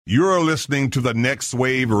You're listening to the Next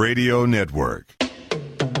Wave Radio Network.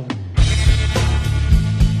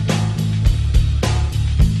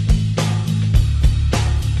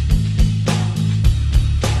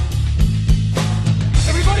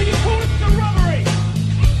 Everybody, you call it the robbery! You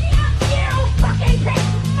fucking big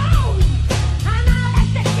moan! And I'll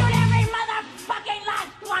execute every motherfucking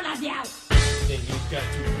last one of you! Then you got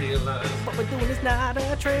to realize What we're doing is not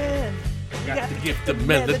a trend. you got to give the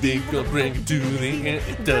melody, gonna bring it to the end.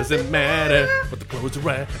 It doesn't matter what the clothes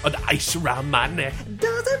around or the ice around my neck.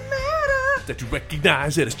 Doesn't matter. That you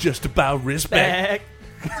recognize that it's just about respect.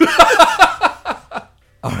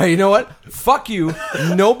 All right, you know what? Fuck you.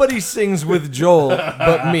 Nobody sings with Joel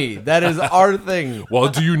but me. That is our thing. Well,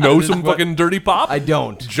 do you know some fucking dirty pop? I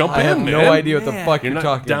don't. Jump I have in, no man. idea what the Man. fuck You're you're not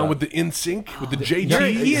talking down about. with the NSYNC, with the JT?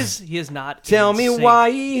 He is not. Tell me insane. why.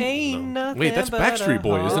 Ain't nothing Wait, that's but Backstreet a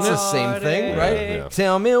Boy, isn't It's it? the same thing, right? Yeah.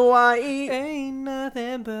 Tell me why. Ain't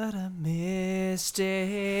nothing but a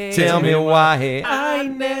mistake. Tell me why. I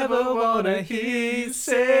never wanna hear you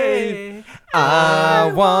say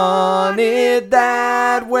I want it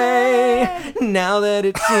that way. Now that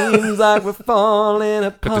it seems like we're falling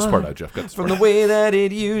apart. Cut this part out, Jeff. Cut this From part the way that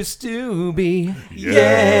it used to be.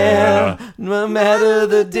 Yeah. No matter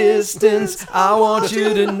the distance, I want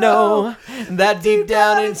you to know that deep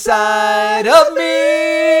down inside of me,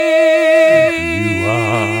 You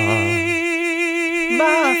are.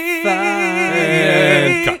 my fire.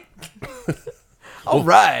 And cut. All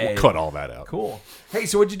right. Cut all that out. Cool. Hey,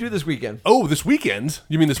 so what'd you do this weekend? Oh, this weekend?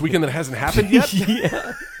 You mean this weekend that hasn't happened yet?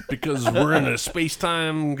 Yeah. Because we're in a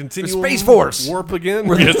space-time continuum. Space Force. Warp again?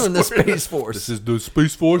 We're Yes, doing the we're- Space Force. This is the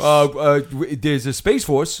Space Force. There's a Space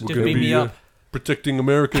Force. Just Gonna beam me be, up. protecting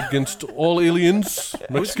America against all aliens,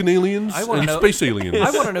 Mexican aliens, I wanna and know- space aliens.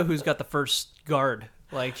 I want to know who's got the first guard.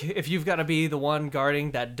 Like, if you've got to be the one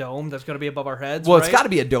guarding that dome that's going to be above our heads. Well, right? it's got to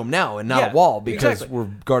be a dome now and not Yeah, a wall because exactly. we're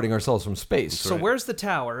guarding ourselves from space. So where's the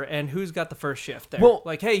tower, and who's got the first shift there? Well-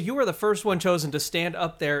 like, hey, you were the first one chosen to stand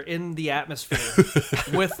up there in the atmosphere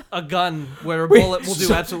with a gun where a bullet will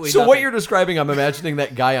do absolutely so nothing. what you're describing, I'm imagining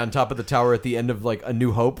that guy on top of the tower at the end of like A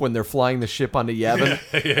New Hope when they're flying the ship onto Yavin,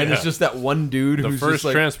 and it's just that one dude the who's first just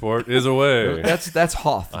like, transport is away. that's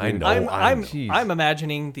Hoth. I dude. know. Jeez. I'm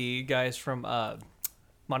imagining the guys from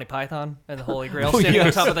Monty Python and the Holy Grail Oh, standing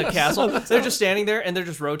yes. on top of the castle. They're just standing there and they're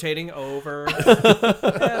just rotating over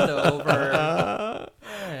and over.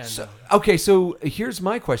 Okay, so here's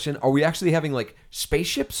my question: are we actually having like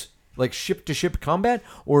spaceships, like ship-to-ship combat,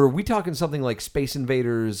 or are we talking something like Space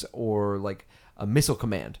Invaders or like a Missile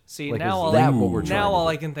Command? See, like, now is all, that what we're trying now to all do?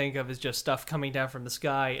 I can think of is just stuff coming down from the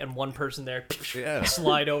sky and one person there Yeah.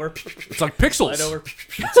 slide over. It's like Pixels. Slide over.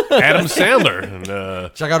 Adam Sandler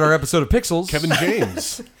and Check out our episode of Pixels. Kevin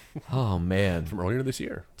James Oh man, from earlier this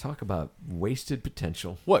year. talk about wasted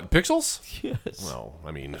potential. What, Pixels? Yes. Well,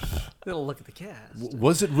 I mean, Little look at the cast.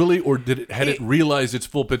 was it really, or had it realized its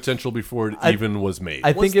full potential before it even was made?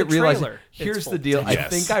 I What's think it the realized. trailer? Here's It's the full deal. I potential.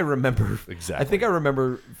 think I remember. Exactly. I think I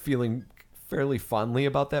remember feeling fairly fondly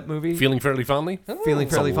about that movie. Feeling fairly fondly? Feeling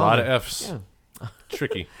It's fairly a lot fondly. of F's. Yeah.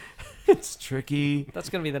 Tricky. It's tricky. That's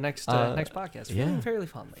going to be the next next podcast. yeah. Feeling fairly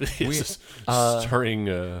fondly. It's starring,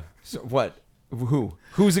 So what?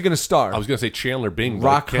 Who's it going to star? I was going to say Chandler Bing, but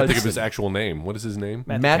Rock I can't think of Hudson. his actual name. What is his name?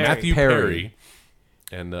 Matthew Perry.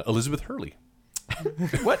 And Elizabeth Hurley.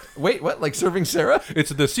 What? Wait, what? Like Serving Sarah? It's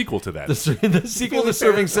the sequel to that. The sequel to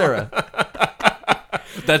Serving Sarah.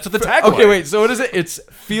 That's the tagline. Okay, wait. So what is it? It's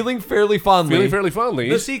Feeling Fairly Fondly. Feeling fairly fondly.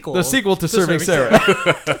 The sequel. the sequel to Serving Sarah.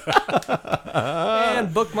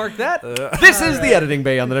 And bookmark that. This is the Editing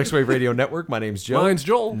Bay on the Next Wave Radio Network. My name's Joe. Mine's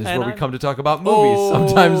Joel. And this is And where we I'm- come to talk about movies. Oh.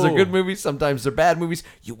 Sometimes they're good movies, sometimes they're bad movies.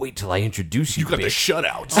 You wait till I introduce you, You got the bitch.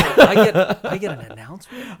 shutouts. I get an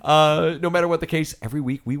announcement. No matter what the case, every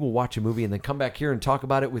week we will watch a movie and then come back here and talk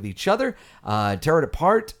about it with each other, tear it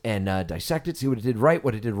apart and dissect it, see what it did right,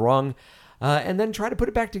 what it did wrong, and then try to put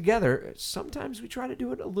it back together. Sometimes we try to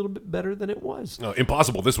do it a little bit better than it was. No,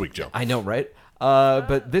 impossible this week, Joe. I know, right?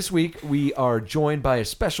 But this week we are joined by a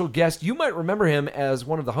special guest. You might remember him as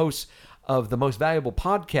one of the hosts of the Most Valuable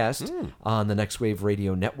Podcast on the Next Wave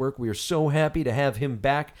Radio Network. We are so happy to have him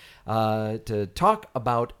back to talk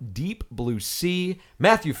about Deep Blue Sea.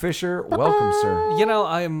 Matthew Fisher, welcome, sir. You know,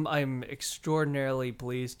 I'm extraordinarily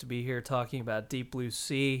pleased to be here talking about Deep Blue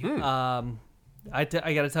Sea. I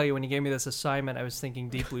got to tell you, when you gave me this assignment, I was thinking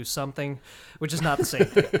Deep Blue something, which is not the same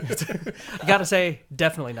thing. I got to say,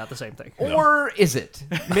 definitely not the same thing. Or is it?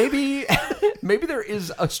 Maybe maybe there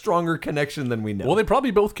is a stronger connection than we know. Well, they probably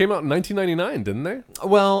both came out in 1999, didn't they?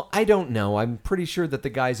 Well, I don't know. I'm pretty sure that the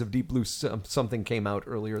guys of Deep Blue something came out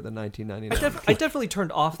earlier than 1999. I definitely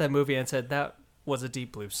turned off that movie and said, was a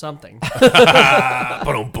Deep Blue something.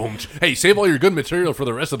 Boom. Hey, save all your good material for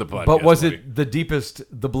the rest of the podcast. But was buddy. it the deepest,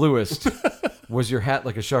 the bluest? Was your hat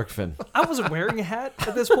like a shark fin? I wasn't wearing a hat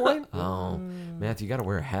at this point, Oh, Matthew, you got to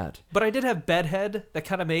wear a hat. but I did have bedhead that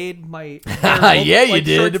kind of made my Yeah, you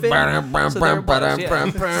did. So there it was,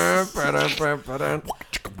 yeah.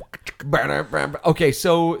 Okay,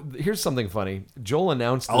 so here's something funny. Joel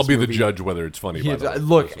announced this I'll be the movie- judge whether it's funny. Yeah, by the way,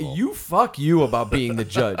 look, first of all. you fuck you about being the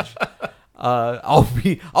judge. I'll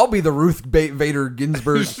be the Ruth Vader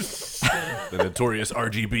Ginsburg. the notorious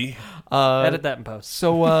RGB. Edit that in post.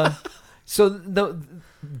 So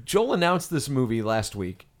Joel announced this movie last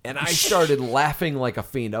week, and I started laughing like a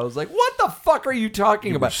fiend. I was like, "What the fuck are you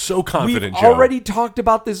talking about?" so confident, We've Joe. already talked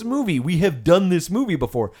about this movie. We have done this movie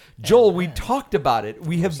before. Joel, we talked about it.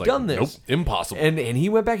 We have Like, done this. Nope, impossible. And he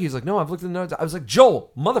went back. He's like, "No, I've looked at the notes." I was like,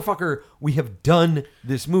 "Joel, motherfucker, we have done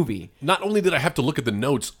this movie." Not only did I have to look at the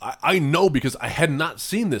notes, I know because I had not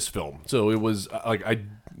seen this film. So it was like I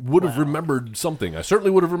would have remembered something. I certainly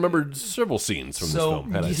would have remembered several scenes from this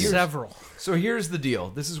film. Had I seen it. Several. So here's the deal.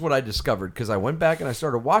 This is what I discovered because I went back and I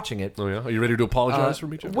started watching it. Oh yeah, are you ready to apologize for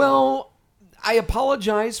me, Joe? Well, I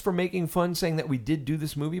apologize for making fun saying that we did do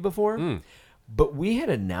this movie before, but we had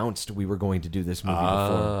announced we were going to do this movie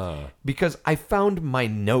before because I found my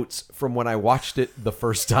notes from when I watched it the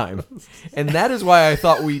first time. And that is why I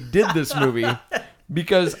thought we did this movie.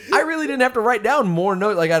 Because I really didn't have to write down more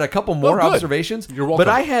notes. Like I had a couple more good. observations. You're welcome. But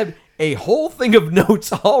I had a whole thing of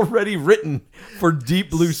notes already written for Deep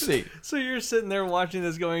Blue Sea. So you're sitting there watching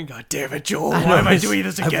this going, God damn it, Joel, why am I doing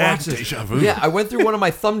this I've again? watched this. Deja vu. Yeah, I went through one of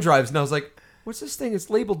my thumb drives and I was like, what's this thing? It's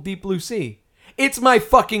labeled Deep Blue Sea. It's my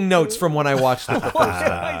fucking notes from when I watched it the first Why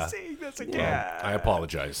time. am I seeing this again? I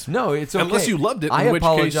apologize. No, it's okay. Unless you loved it, I in which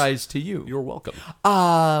apologize case, to you. You're welcome.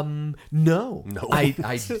 No. No.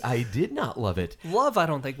 I did not love it. Love, I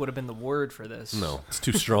don't think, would have been the word for this. No, it's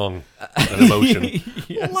too strong an emotion.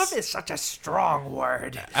 Love is such a strong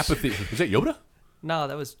word. Apathy. Is that Yoda? No,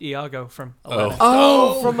 that was Iago from Aladdin.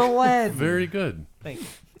 Oh, from Aladdin. Very good. Thank you.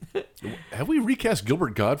 Have we recast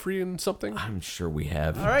Gilbert Godfrey in something? I'm sure we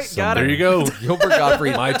have. All right, got There it. you go. Gilbert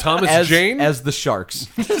Gottfried My Thomas as Jane. as the Sharks.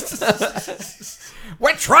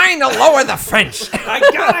 We're trying to lower the French. I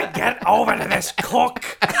gotta get over to this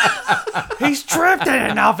cook. He's trapped in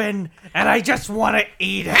an oven, and I just want to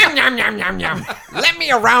eat him. Yum, yum, yum, yum. Let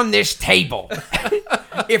me around this table.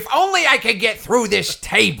 If only I could get through this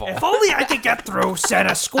table. If only I could get through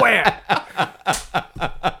center square.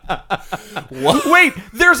 Wait,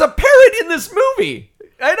 there's a parrot in this movie.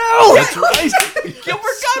 I know. That's right. Gilbert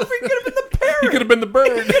Gottfried could have been the parrot. He could have been the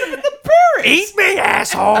bird. the parrot. Eat me,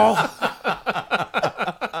 asshole.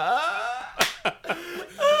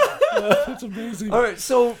 That's amazing. All right,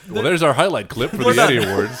 so Well, there's our highlight clip for the Eddie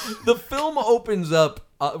Awards. the film opens up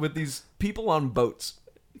with these people on boats.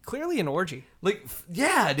 Clearly an orgy. Like,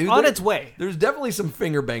 yeah, dude. On there- its way. There's definitely some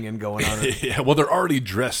finger banging going on. Yeah, well, they're already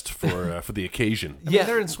dressed for the occasion. I mean,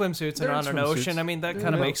 they're in swimsuits They're and in on an swimsuits. ocean. I mean, that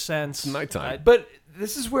kind of Yeah. makes sense. Nighttime. But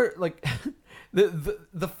this is where, like,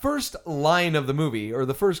 the first line of the movie, or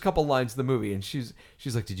the first couple lines of the movie, and she's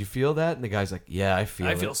like, "Did you feel that?" And the guy's like, "Yeah, I feel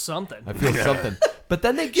I it. feel something. I feel something." But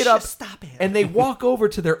then they get up stop it. and they walk over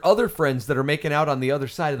to their other friends that are making out on the other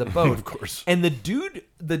side of the boat. Of course. And the dude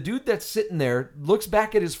that's sitting there looks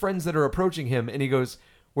back at his friends that are approaching him, and he goes,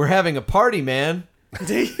 "We're having a party, man."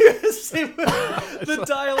 The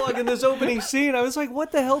dialogue in this opening scene, I was like,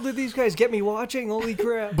 what the hell did these guys get me watching? Holy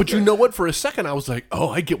crap. But you know what? For a second, I was like, "Oh,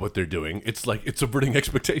 I get what they're doing. It's like it's subverting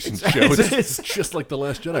expectations, Joe. It's just like the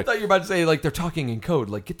Last Jedi. I thought you were about to say, like, they're talking in code.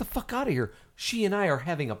 Like, get the fuck out of here. She and I are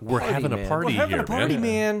having a party, We're having man. a party We're having here, a party,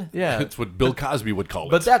 man. Yeah. It's what Bill Cosby would call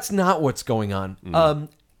it. But that's not what's going on.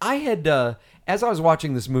 I had, as I was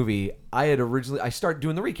watching this movie, I start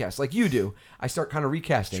doing the recast like you do. I start kind of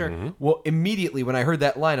recasting. Sure. Well, immediately when I heard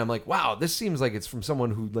that line, I'm like, wow, this seems like it's from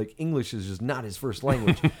someone who, like, English is just not his first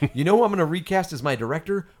language. You know who I'm going to recast as my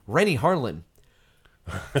director? Rennie Harlan.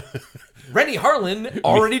 Rennie Harlan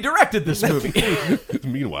already directed this movie.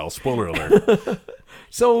 Meanwhile, spoiler alert.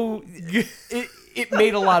 So it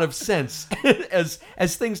made a lot of sense as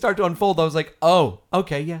things start to unfold. I was like, oh,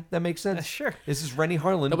 okay, yeah, that makes sense. Sure. This is Rennie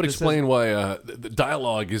Harlan. That would This is- explain why the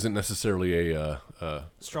dialogue isn't necessarily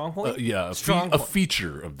Strong point? a Strong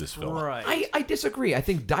feature of this film. Right. I disagree. I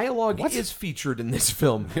think dialogue is feature in this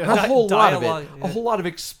film. A Di- whole lot of dialogue, it. yeah. A whole lot of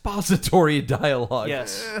expository dialogue.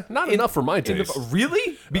 Yes. Not enough for my In the- taste.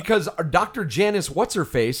 really? Because Dr. Janice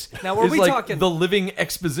What's-Her-Face Now, were is we like talking- the living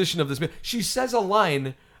exposition of this. She says a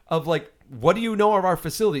line of like, what do you know of our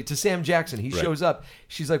facility? To Sam Jackson. He Right. shows up.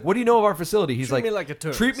 She's like, what do you know of our facility? He's Treat like, me like a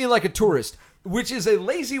tourist. Treat me like a tourist. Which is a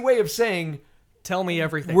lazy way of saying, Tell me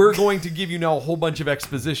everything. We're going to give you now a whole bunch of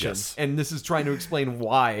exposition, Yes. and this is trying to explain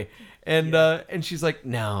why. And she's like,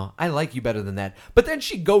 no, I like you better than that. But then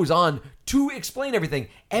she goes on to explain everything.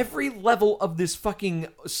 Every level of this fucking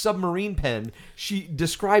submarine pen, she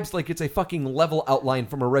describes like it's a fucking level outline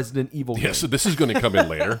from a Resident Evil game. Yeah, so this is going to come in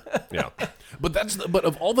later. Yeah, but but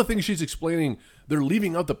of all the things she's explaining, they're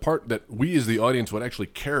leaving out the part that we as the audience would actually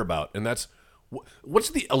care about, and that's what's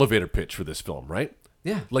the elevator pitch for this film, right?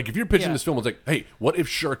 Yeah. Like if you're pitching Yeah. this film, it's like, hey, what if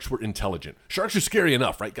sharks were intelligent? Sharks are scary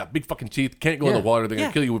enough, right? Got big fucking teeth, can't go in the water, they're gonna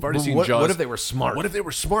Yeah. kill you. We've already But seen what- Jaws. what if they were smart? What if they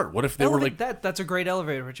were smart? What if they were like, that's a great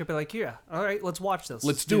elevator pitch. I'd be like, yeah, all right, let's watch this.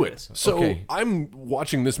 let's do it. this. So Okay. I'm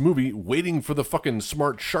watching this movie, waiting for the fucking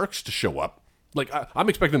smart sharks to show up. Like I'm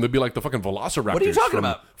expecting them to be like the fucking velociraptors. What are you talking from,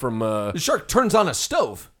 about? From The shark turns on a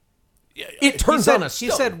stove. It turns He on said, a stove.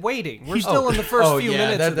 he said waiting. We're still in the first few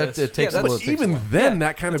minutes that, of that, this. it takes Yeah, a that's- little. But even then,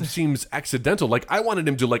 that kind of seems accidental. Like I wanted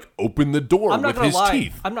him to like open the door I'm not with gonna his lie.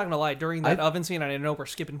 teeth. I'm not gonna lie. During that oven scene, I know we're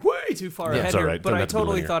skipping way too far ahead it's all here, right. but Don't I have to be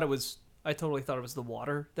totally linear. thought it was. I totally thought it was the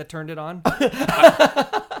water that turned it on.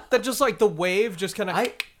 That just like the wave just kind of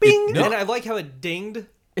bing, no. and I like how it dinged,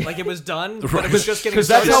 like it was done, but it was just getting 'Cause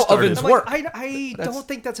that's started. how ovens I'm like, work. I don't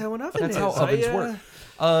think that's how an oven That's is. how ovens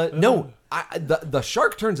work. No, the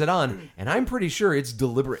shark turns it on, and I'm pretty sure it's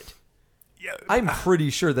deliberate. Yeah. I'm pretty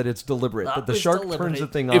sure that it's deliberate. That the It's shark deliberate. turns the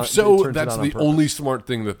thing on. If so, it turns it that's on the purpose. only smart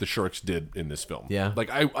thing that the sharks did in this film. Yeah. Like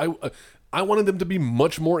I wanted them to be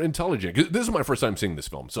much more intelligent. 'Cause this is my first time seeing this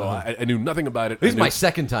film, so I knew nothing about it. This I is knew- my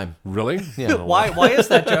second time. Really? Yeah. Why is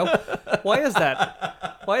that, Joe? Why is that?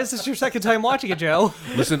 Why is this your second time watching it, Joe?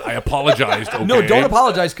 Listen, I apologized. Okay? No, don't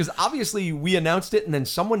apologize, because obviously we announced it, and then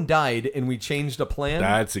someone died, and we changed a plan,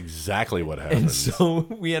 That's exactly what happened. and so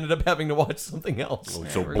we ended up having to watch something else.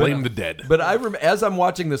 So blame the dead. But as I'm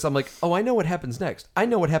watching this, I'm like, oh, I know what happens next. I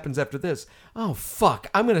know what happens after this. Oh, fuck.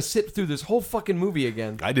 I'm going to sit through this whole fucking movie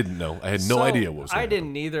again. I didn't know. I had no So, idea what was I going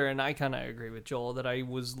didn't either, and I kind of agree with Joel that I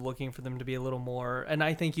was looking for them to be a little more. And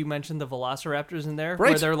I think you mentioned the velociraptors in there,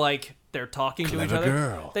 where Right. they're talking to each Clever other.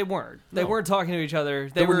 girl. They weren't. They weren't talking to each other.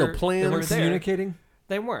 There were no plans. They They were were there. Communicating?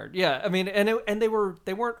 They weren't. Yeah, I mean, and they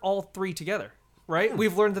weren't all three together, right?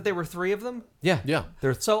 We've learned that there were three of them. Yeah. Yeah.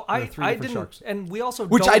 There, So there I are three I different didn't, sharks. and we also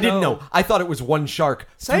Which don't I didn't know. I thought it was one shark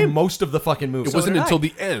through Same. most of the fucking movie. It wasn't did I. until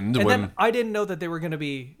the end And when then I didn't know that they were going to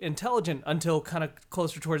be intelligent until kind of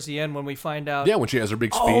closer towards the end when we find out. when she has her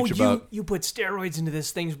big Oh, speech about you put steroids into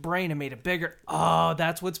this thing's brain and made it bigger. Oh,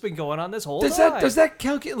 that's what's been going on this whole Does time. that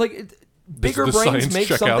calculate? Like, bigger the brains science make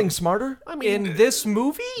check something out? smarter? I mean, in this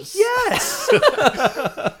movie? Yes.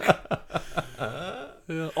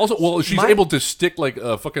 also, well, she's My- able to stick like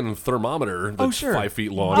a fucking thermometer that's sure. 5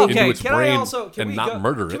 feet long into its can brain I also can and we not go,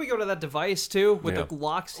 murder Can it. we go to that device too with Yeah. the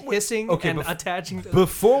locks hissing okay, and bef- attaching? To,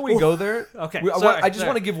 Before we go there, Okay, I sorry, just sorry.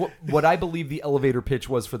 want to give what I believe the elevator pitch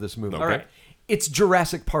was for this movie. Okay. All right. It's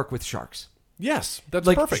Jurassic Park with sharks. Yes, that's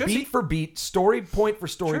Like perfect. beat for beat, story point for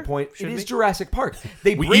story Sure, point. It should is be. Jurassic Park.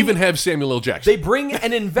 They We bring, even have Samuel L. Jackson. they bring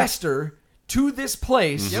an investor to this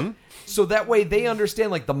place. So that way they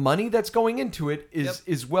understand like the money that's going into it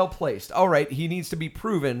is well placed. All right, he needs to be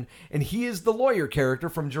proven, and he is the lawyer character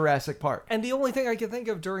from Jurassic Park. and the only thing I could think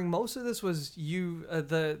of during most of this was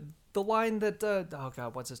the line that oh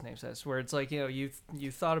god, what's his name says, where it's like, you know, you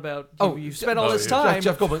thought about you spent all this time.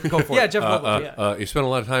 Jeff Goldblum, go for Yeah, it. Jeff Goldblum. Yeah. You spent a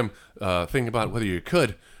lot of time thinking about whether you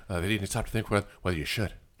could. They didn't stop to think whether you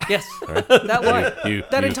should. Yes, that line,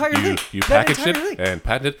 that entire thing, You that packaged entire it thing. and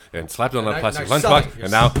patented it and slapped it on a plastic now sell lunchbox, it.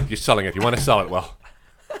 and now you're selling it. You want to sell it? Well,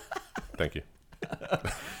 thank you.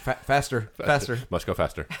 Faster. Must go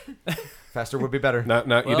faster. Faster would be better. Now you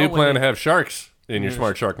Well, do when plan to you- have sharks in your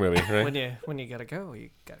Smart Shark movie, right? When you gotta go, you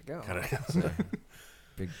gotta go.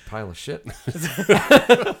 Big pile of shit.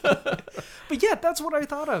 But yeah, that's what I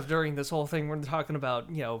thought of during this whole thing. We're talking about,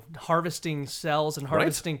 you know, harvesting cells and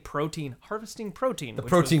harvesting protein. Harvesting protein. The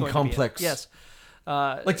protein complex. Yes.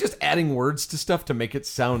 Like just adding words to stuff to make it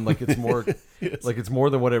sound like it's more like it's more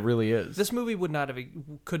than what it really is. This movie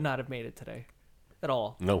could not have made it today at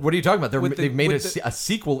all. No, What are you talking about? With the- They've made with a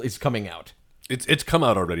sequel is coming out. it's come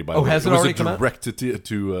out already. By the way, has it was already a come out? direct to what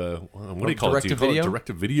do you call it? Do you call it Direct-to-video? direct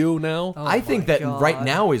to video now? Oh I think my that God. right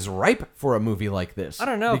now is ripe for a movie like this. I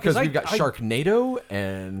don't know, because 'cause we've got I- Sharknado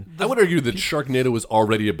and I would argue that Sharknado is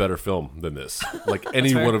already a better film than this, like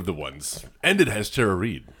any fair. one of the ones, and it has Tara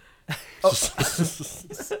Reid.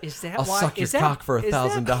 Is that I'll why? suck your is that- cock for is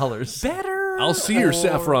that $1,000. Better. I'll see your or-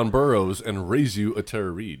 Saffron Burrows and raise you a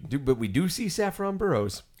Tara Reid. Dude, but we do see Saffron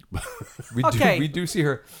Burrows. Okay. We do see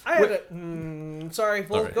her. I had sorry,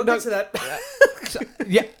 we'll go get to that.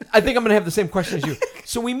 Yeah, I think I'm going to have the same question as you.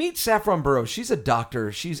 So we meet Saffron Burrows. She's a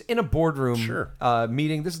doctor. She's in a boardroom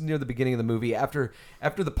meeting. This is near the beginning of the movie. After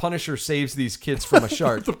the Punisher saves these kids from a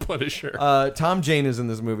shark. The Punisher. Tom Jane is in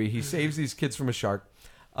this movie. He saves these kids from a shark.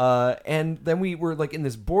 And then we were like in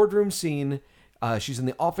this boardroom scene. She's in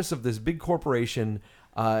the office of this big corporation.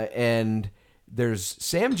 And there's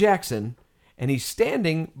Sam Jackson. And he's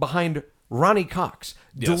standing behind Ronnie Cox.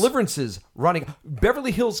 Yes. Deliverances, Ronnie.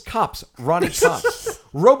 Beverly Hills Cops, Ronnie Cox.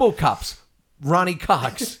 RoboCops, Ronnie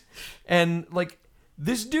Cox. And like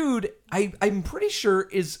this dude, I'm pretty sure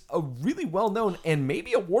is a really well-known and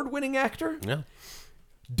maybe award-winning actor. Yeah.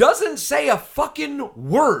 Doesn't say a fucking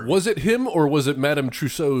word. Was it him or was it Madame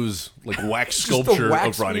Trousseau's like wax Just the sculpture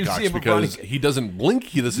wax of Ronnie Cox? museum of Because Ronnie- he doesn't blink,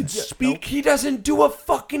 he doesn't speak. He doesn't do a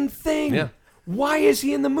fucking thing. Yeah. Why is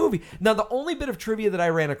he in the movie? Now, the only bit of trivia that I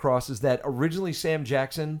ran across is that originally Sam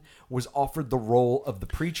Jackson was offered the role of the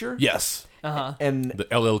preacher. Yes. And The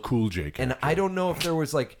LL Cool J character. and I don't know if there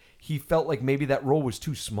was like he felt like maybe that role was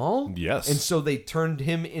too small. Yes. And so they turned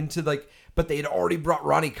him into like, but they had already brought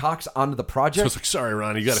Ronnie Cox onto the So project. it's like, sorry,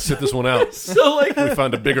 Ronnie, you got to sit this one out. So like, We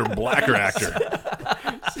found a bigger, blacker actor.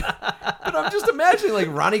 but I'm just imagining like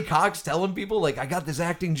Ronnie Cox telling people like, I got this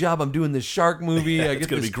acting job. I'm doing this shark movie. I get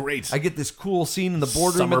gonna this, be great. I get this cool scene in the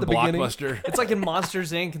boardroom Summer at the beginning. blockbuster. It's like in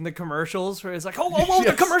Monsters Inc. in the commercials where it's like, oh,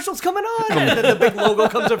 the commercial's coming on, and then the big logo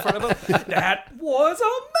comes in front of him. That was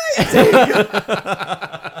amazing.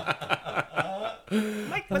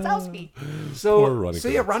 Mike Wazowski. Poor Ronnie So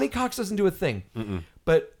yeah, Cox. Ronnie Cox doesn't do a thing.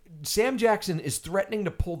 But Sam Jackson is threatening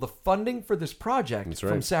to pull the funding for this project That's from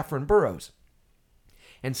right. Saffron Burrows.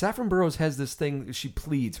 And Saffron Burrows has this thing, she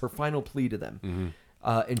pleads, her final plea to them.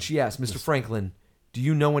 And she asks, Mr. Franklin, do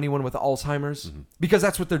you know anyone with Alzheimer's? Because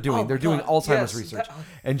that's what they're doing. Oh, they're doing God, Alzheimer's yes. research.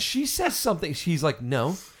 And she says something. She's like,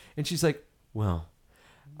 no. And she's like, well,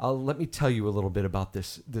 let me tell you a little bit about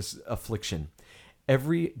this affliction.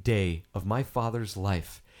 Every day of my father's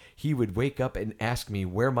life, he would wake up and ask me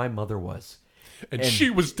where my mother was. And she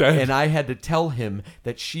was dead. And I had to tell him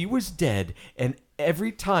that she was dead. And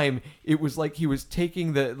every time it was like he was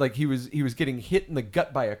taking he was getting hit in the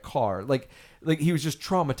gut by a car. Like he was just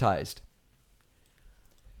traumatized.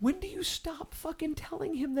 When do you stop fucking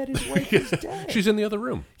telling him that his wife is dead? She's in the other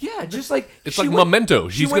room. Yeah, just like It's she like went- Memento.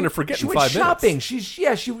 she She's went- gonna forget she in went 5 minutes. shopping.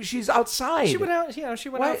 She's outside. She went out. Yeah, she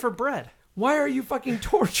went Why- out for bread. Why are you fucking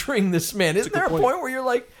torturing this man? Isn't there a point where you're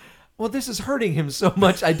like, well, this is hurting him so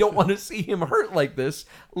much. I don't want to see him hurt like this.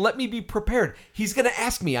 Let me be prepared. He's going to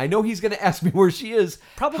ask me. I know he's going to ask me where she is.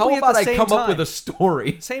 Probably How at about the I same come up time. with a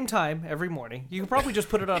story? Same time every morning. You can probably just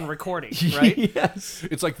put it on recording, right? Yes.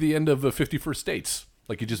 It's like the end of 51st Dates.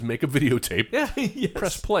 Like you just make a videotape. Yeah.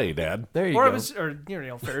 Press play, Dad. There you Or go. it was, or you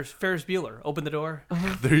know, Ferris Bueller. Open the door.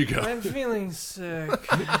 There you go. I'm feeling sick.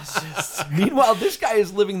 It's just- Meanwhile, this guy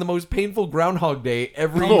is living the most painful Groundhog Day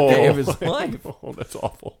every Oh. day of his life. Oh, that's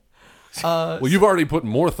awful. Well, you've already put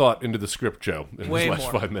more thought into the script, Joe, in Way these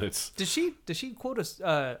last more. 5 minutes. Did she quote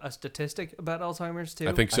a statistic about Alzheimer's too?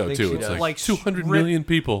 I think so, think too. she It's does. like 200 million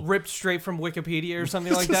people. ripped straight from Wikipedia or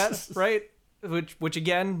something like that, right? Which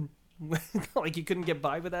again, like you couldn't get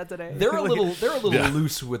by with that today. They're a little Yeah.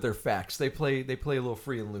 loose with their facts. They play a little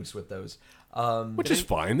free and loose with those. Which is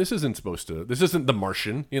fine. This isn't The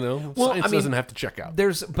Martian, you know? Well, Science I mean, doesn't have to check out. There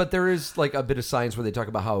is like a bit of science where they talk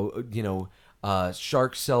about how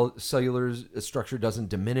shark cellular structure doesn't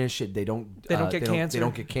diminish. They don't get cancer. They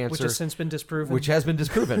don't get cancer, which has since been disproven. which has been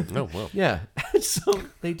disproven. Oh, well. Yeah, so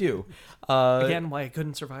they do. again, why I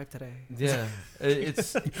couldn't survive today. Yeah,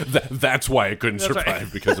 it's That's why it couldn't That's right.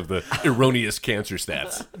 survive, because of the erroneous cancer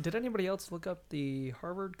stats. Did anybody else look up the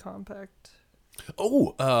Harvard Compact?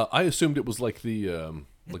 Oh, I assumed it was like the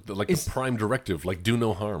Is- prime directive, like do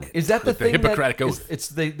no harm. is that the Like thing? Hippocratic that Oath?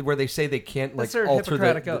 It's where they say they can't like That's their alter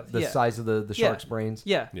Hippocratic Oath, the yeah. size of the shark's brains.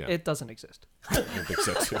 Yeah, Yeah. it doesn't exist. I don't think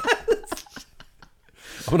so. Yeah.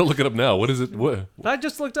 I'm gonna look it up now. What is it? What? I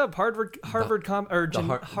just looked up Harvard Harvard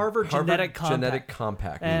Genetic Compact. Genetic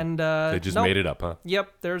Compact. And They just made it up, huh?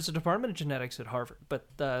 Yep, there's a department of genetics at Harvard, but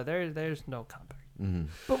there's no compact.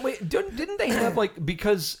 But wait, didn't they have like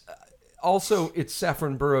because also it's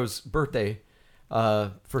Saffron Burrows' birthday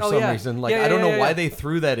for Oh, some yeah. reason. Like Yeah, I don't yeah, know yeah, why yeah. they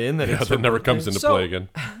threw that in. That Yeah, it's that her never birthday. comes into So- play again.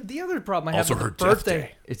 The other problem I Also, have her with the death birthday.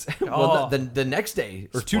 day. It's Oh. the next day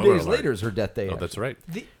or 2 Spoiler days alert. later is her death day. Oh, that's right.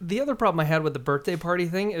 The other problem I had with the birthday party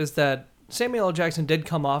thing is that Samuel L. Jackson did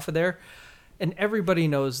come off of there, and everybody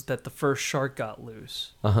knows that the first shark got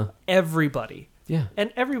loose. Everybody. Yeah.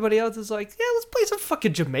 And everybody else is like, yeah, let's play some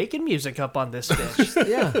fucking Jamaican music up on this bitch.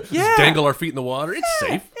 Yeah. yeah. Dangle our feet in the water. It's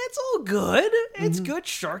safe. It's all good. It's good.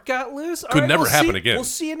 Shark got loose. All Could right, never we'll happen see- again. We'll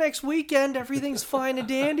see you next weekend. Everything's fine and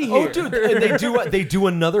dandy here. Oh, dude, and they do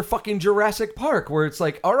another fucking Jurassic Park where it's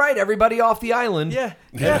like, all right, everybody off the island. Yeah.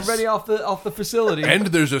 Yes. Everybody off the facility. And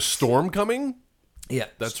there's a storm coming. yeah,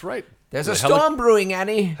 That's right. There's The a storm brewing,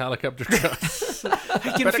 Annie. Helicopter truck.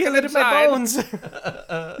 I can feel it in my bones.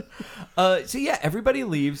 So yeah, everybody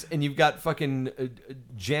leaves, and you've got fucking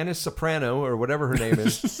Janice Soprano or whatever her name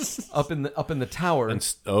is up in the tower.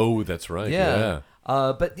 Oh, that's right. yeah.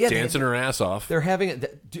 But yeah, Dancing her ass off. they're having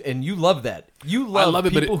it, and you love that. You I love love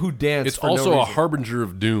it, people but who dance. It's for no also a reason. harbinger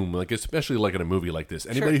of doom, like especially like in a movie like this.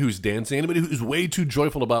 Anybody who's dancing, anybody who's way too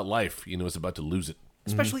joyful about life, is about to lose it.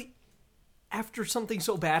 Especially after something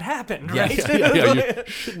so bad happened, Yeah, right? Yeah, you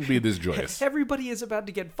shouldn't be this joyous. Everybody is about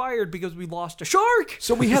to get fired because we lost a shark.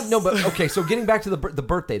 So we have but okay. So getting back to the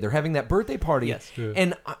birthday, they're having that birthday party. Yes. Yeah.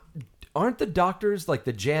 And aren't the doctors like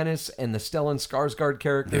the Janice and the Stellan Skarsgård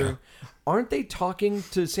character? Aren't they talking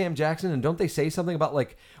to Sam Jackson? And don't they say something about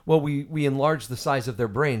like, well, we enlarge the size of their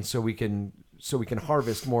brains so we can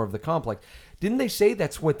harvest more of the complex? Didn't they say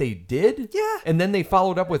that's what they did? Yeah. And then they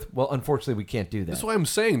followed up with, well, unfortunately, we can't do that. That's why I'm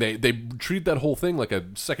saying they treat that whole thing like a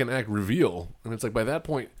second act reveal, and it's like by that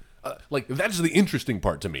point, like that's the interesting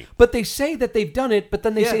part to me. But they say that they've done it, but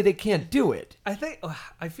then they Yeah. say they can't do it. I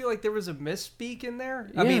feel like there was a misspeak in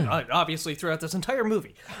there. Yeah. I mean, obviously throughout this entire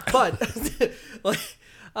movie, but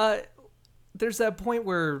there's that point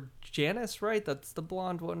where Janice, right? That's the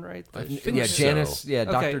blonde one, right? Yeah, Janice. so. Yeah,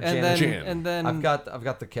 Dr. Okay, and Janice. then Jan. and then I've got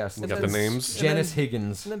the cast. Got the then- names? and Janice then-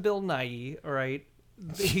 Higgins. and then Bill Nighy, all right.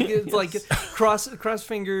 He gets like cross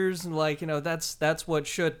fingers and like that's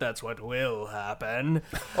what will happen.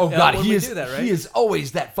 Oh God, when he we is do that, right? he is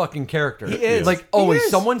always that fucking character. He is. like He always. is.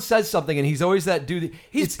 Someone says something and he's always that dude.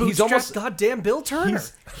 He's he's almost goddamn Bill Turner.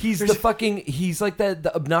 he's the fucking he's like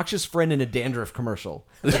the obnoxious friend in a dandruff commercial,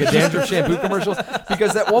 like a dandruff shampoo commercial.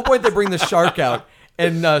 Because at one point they bring the shark out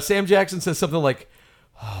and Sam Jackson says something like,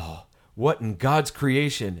 "Oh, what in God's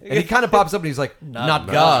creation?" And he kind of pops up and he's like, "Not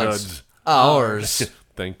God's, God's. ours."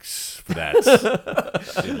 Thanks for that.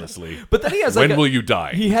 Shamelessly. But then he has like When will you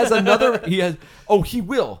die? He has another. He has. Oh, he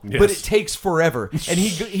will. Yes. But it takes forever, and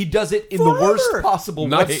he does it in the worst possible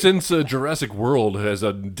Not way. since Jurassic World has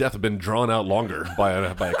a death been drawn out longer by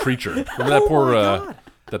a creature. Remember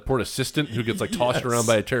that poor assistant who gets like tossed around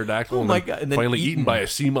by a pterodactyl Oh and my then God, and then finally eaten. eaten by a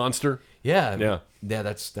sea monster. Yeah. Yeah.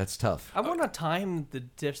 That's tough. I want to time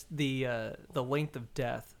the length of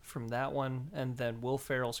death from that one and then Will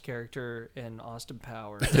Ferrell's character in Austin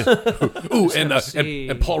Powers. Ooh, and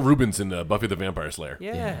see. Paul Rubens in Buffy the Vampire Slayer.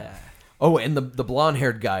 Yeah. Oh, and the blonde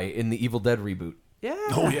haired guy in the Evil Dead reboot. Yeah.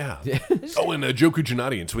 Oh yeah. Oh, and Joe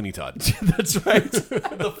Cuccinati and Sweeney Todd. That's right.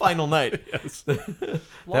 The final night.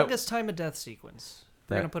 Longest time of death sequence.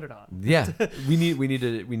 We're That- gonna put it on. Yeah, we need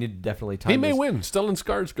to definitely time. He may this. win. Stellan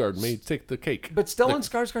Skarsgård may take the cake. But Stellan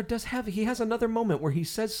Skarsgård he has another moment where he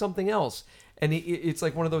says something else, and it's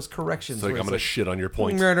like one of those corrections. It's like where I'm it's gonna shit on your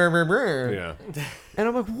point. yeah. Yeah. And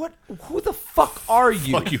I'm like, what? Who the fuck are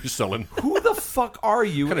you? Fuck you, Stellan. Who the fuck are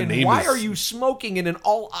you? kinda And name why is- are you smoking in an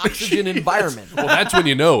all oxygen environment? Well, that's when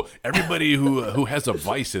you know everybody who has a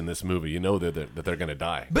vice in this movie. You know that they're gonna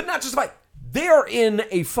die. But not just like they're in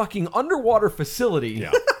a fucking underwater facility.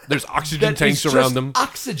 Yeah. There's oxygen That tanks is around just them.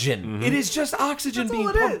 Oxygen. It is just oxygen That's being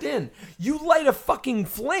all it pumped in. You light a fucking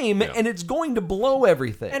flame and it's going to blow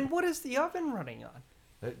everything. And what is the oven running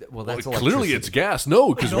on? Well, that's Clearly, electricity. it's gas.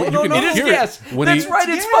 No, because you can It is hear gas. it when That's he. right.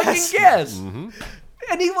 It's gas. fucking gas.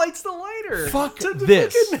 And he lights the lighter. Fuck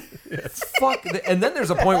this. Fuck. And then there's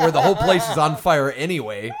a point where the whole place is on fire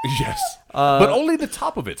anyway. Yes, but only the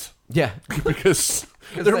top of it Yeah. because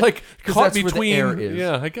they're that- like 'cause caught that's where the between. air is.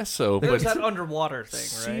 Yeah, I guess so. There's But that underwater thing,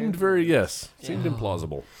 seemed right? very seemed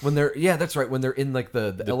implausible. When they're that's right. When they're in like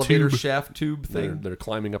the elevator tube. shaft tube thing. They're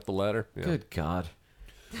climbing up the ladder. Yeah. Good God.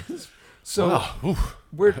 So Wow. Oof.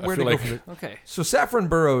 where I to feel go like- from there? Okay. So Saffron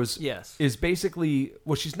Burrows Yes. is basically,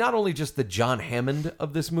 well, she's not only just the John Hammond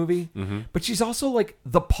of this movie, but she's also like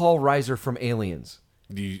the Paul Reiser from Aliens.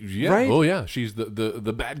 Yeah. Right? Oh yeah. She's the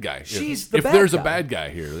bad guy. She's the if bad there's guy. a bad guy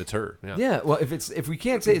here, it's her. Yeah. Yeah, well, if we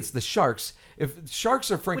can't say it's the sharks, if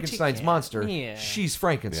sharks are Frankenstein's can't. monster, Yeah. she's Yeah,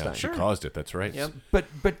 Frankenstein. she caused it. That's right. Yep.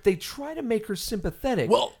 But they try to make her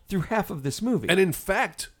sympathetic Well- through half of this movie. And in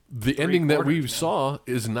fact, the ending that we quarters now. saw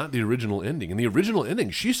is not the original ending. In the original ending,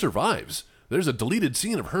 she survives. There's a deleted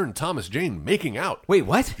scene of her and Thomas Jane making out. Wait,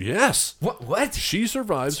 what? Yes. What? She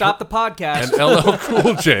survives. Stop the podcast. And LL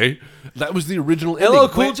Cool J. That was the original ending. LL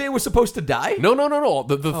Cool J was supposed to die? No.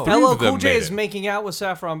 The three LL of them Cool J made is it. making out with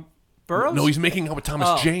Saffron Burrows? No, he's making out with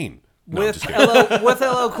Thomas Jane. with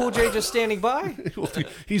LL Cool J just standing by.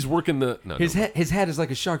 He's working the. No, His hat is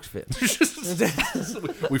like a shark's fin.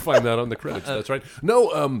 We find that on the credits. That's right.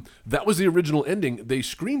 No, that was the original ending. They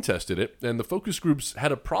screen tested it, and the focus groups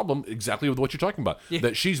had a problem exactly with what you're talking about. Yeah.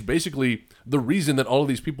 That she's basically the reason that all of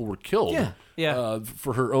these people were killed. Yeah.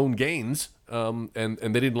 For her own gains. And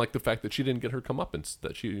they didn't like the fact that she didn't get her comeuppance,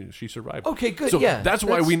 that she survived. Okay, good, So yeah, that's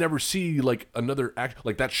why we never see like another act,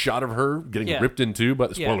 like that shot of her getting Yeah. ripped in two by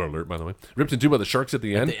the spoiler Yeah. alert, by the way, ripped in two by the sharks at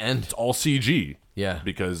the end. the end. It's all CG. Yeah.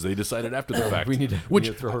 because they decided after the fact. We need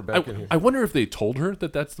to throw her back in here. I wonder if they told her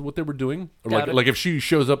that that's what they were doing, or Doubt it. like if she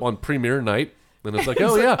shows up on premiere night. And it's like,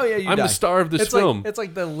 oh yeah, you I'm die. the star of this It's film. it's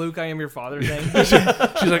like the Luke, I am your father thing.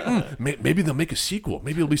 She's like, maybe they'll make a sequel.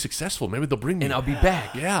 Maybe it'll be successful. Maybe they'll bring me. And I'll be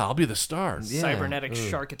back. Yeah, I'll be the star. Cybernetic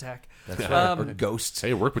shark attack. That's right. Or ghosts.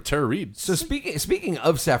 Hey, work with Tara Reid. So speaking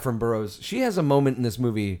of Saffron Burrows, she has a moment in this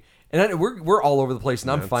movie, and we're all over the place, and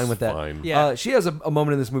I'm That's fine with that. fine. Yeah. She has a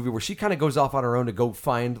moment in this movie where she kind of goes off on her own to go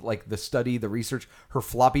find like the study, the research, her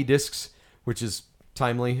floppy disks, which is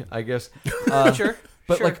timely, I guess. Sure.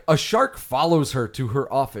 But sure. like a shark follows her to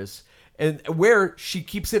her office, and where she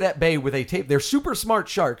keeps it at bay with a tape. They're super smart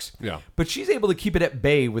sharks, Yeah. But she's able to keep it at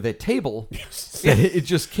bay with a table that it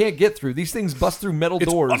just can't get through. These things bust through metal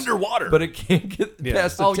It's doors underwater. but it can't get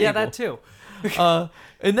past the Oh table. yeah, that too.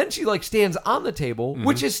 And then she like stands on the table,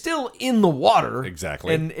 which is still in the water,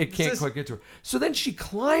 Exactly. and it can't quite get to her. So then she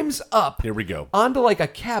climbs up. Here we go. Onto like a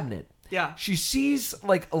cabinet. Yeah. She sees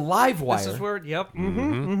like a live wire. This is where. Yep.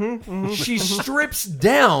 She strips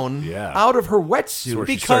down Yeah. out of her wetsuit where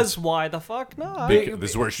she Because starts- why the fuck not?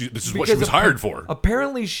 This is what she because was hired for.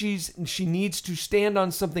 Apparently, she needs to stand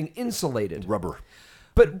on something insulated. Rubber.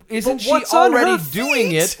 But isn't But she what's on already her doing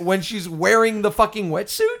feet? it when she's wearing the fucking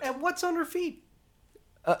wetsuit? And what's on her feet?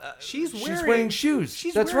 She's wearing. She's wearing shoes.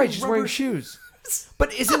 She's That's wearing right. She's wearing rubber shoes.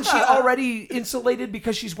 But isn't she already insulated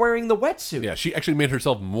because she's wearing the wetsuit? Yeah, she actually made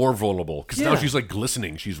herself more vulnerable because now Yeah. she's like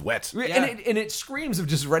glistening. She's wet. And it screams of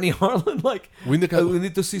just Rennie Harlan like, We need to- "Oh, we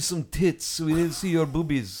need to see some tits. We need to see your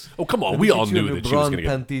boobies. Oh come on, Let we me all get you knew in that the she was brown going to get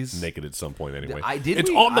panties." naked at some point anyway. Did it's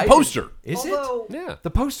we? on the I poster. did. Is Although- it? Yeah, The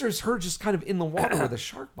poster is her just kind of in the water with a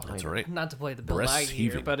shark behind that's her. all right. Not to play the Bill Breasts Nighy here,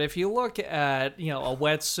 heaving. but if you look at a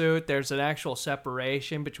wetsuit, there's an actual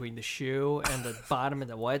separation between the shoe and the bottom of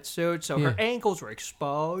the wetsuit, so her ankles were exposed.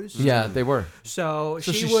 Yeah, they were. So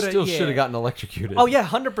So she would still should have gotten electrocuted. Oh yeah,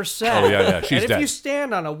 100%. Oh, yeah, she's and if dead. you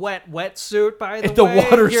stand on a wetsuit, by the And the way,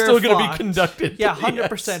 water's you're still gonna be fucked. conducted. Yeah,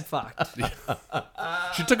 100% fucked.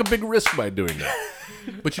 She took a big risk by doing that.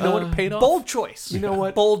 But you know what? It paid off. Bold choice. You know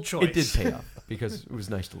what? Bold choice. It did pay off because it was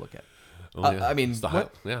nice to look at. Oh, yeah. I mean, It's the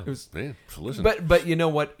what? yeah, It was- yeah. So listen, But you know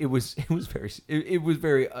what? It was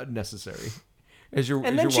very unnecessary. As you're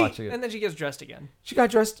And then watching it, and then she gets dressed again. she got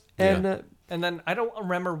dressed and Yeah. And then I don't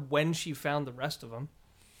remember when she found the rest of them.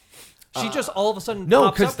 She just all of a sudden no,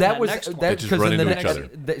 pops because up in that was next one. that just because run in the into each next other.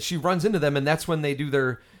 that she runs into them and that's when they do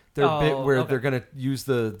their Oh, bit where okay. they're gonna use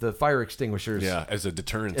the fire extinguishers yeah, as a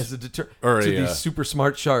deterrent. as a deter Or to a, these super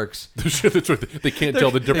smart sharks. That's right. They can't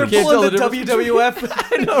tell the They're difference. can't tell pulling the the difference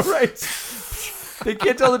WWF. I know, right? They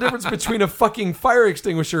can't tell the difference between a fucking fire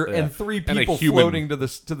extinguisher Yeah. and three And a people human. floating to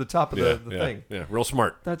the top of Yeah, the yeah, thing. yeah, real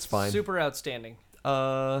smart. That's fine. Super outstanding.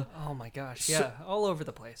 Oh my gosh, yeah, all over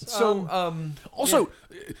the place. So, Also,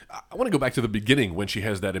 I want to go back to the beginning when she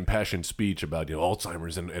has that impassioned speech about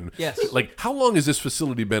Alzheimer's and Yes. like how long has this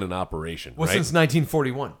facility been in operation? well, right? since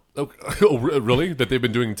 1941. Oh, really? That they've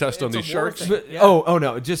been doing tests on It's a these war sharks? thing. But- Yeah. Oh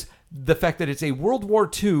no! Just the fact that it's a World War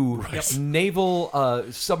II naval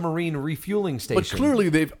submarine refueling station. But clearly,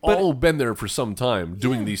 they've all been there for some time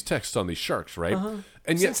doing these tests on these sharks, right?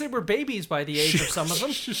 And yet, Since they were babies by the age of some of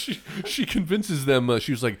them. she convinces them.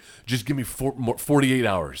 She was like, "Just give me 48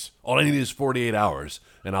 hours. All I need is 48 hours,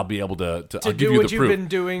 and I'll be able to I'll give do you what the you've proof." been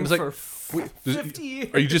doing I was like, for wait, 50 years.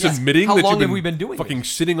 Are you just admitting How that long you've have been we been doing fucking this?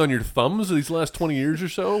 sitting on your thumbs these last 20 years or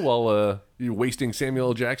so while you're wasting Samuel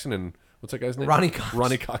L. Jackson and what's that guy's name? Ronnie Cox.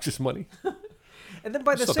 Ronnie Cox's money. And then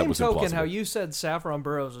by the thought that same was token, implausible. how you said Saffron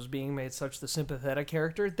Burrows was being made such the sympathetic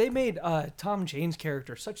character, they made Tom Jane's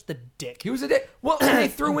character such the dick. he was a dick. Well, they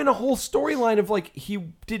threw in a whole storyline of like he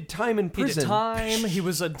did time in He prison did time. He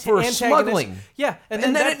was a for antagonist. smuggling. Yeah, and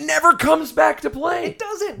then then that, it never comes back to play. it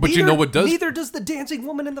doesn't. But you know what does? Neither does the dancing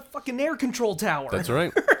woman in the fucking air control tower. That's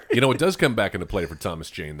right. You know what does come back into play for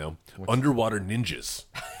Thomas Jane though? Underwater ninjas.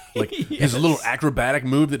 Like his little acrobatic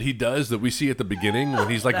move that he does that we see at the beginning when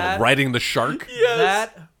he's like That- riding the shark.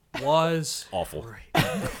 That was Awful.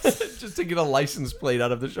 Just to get a license plate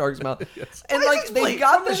out of the shark's mouth. And like they plate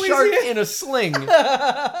got from the shark Louisiana. in a sling.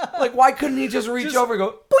 Like why couldn't he just reach over and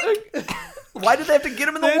go? Boink? Why did they have to get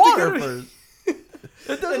him in the water first?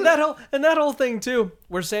 and that whole thing too,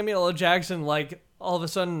 where Samuel L. Jackson like all of a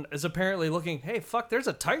sudden is apparently looking, hey, fuck, there's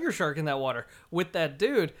a tiger shark in that water with that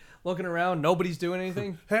dude looking around. Nobody's doing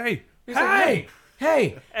anything. Hey, He's like,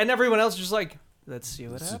 Hey, and everyone else is just like, let's see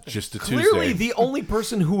what happens. just a clearly Tuesday. the only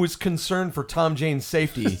person who was concerned for Tom Jane's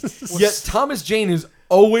safety, yet Thomas Jane is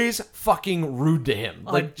always fucking rude to him.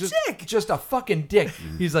 Like just a fucking dick.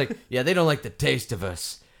 He's like, yeah, they don't like the taste of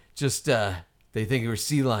us. Just they think we're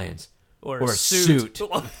sea lions Or a a suit.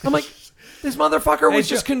 I'm like, this motherfucker was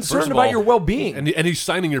just First concerned of about all, your well-being. and he's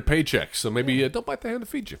signing your paycheck, so maybe don't bite the hand that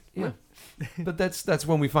feeds you. Yeah. But that's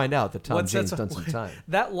when we find out that Tom What Jane's sets done some time.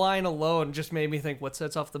 That line alone just made me think, what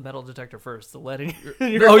sets off the metal detector first? The lead in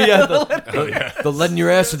your Oh yeah, the lead in your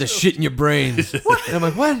ass or the shit in your brains. And I'm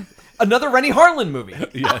like, what? Another Rennie Harlan movie.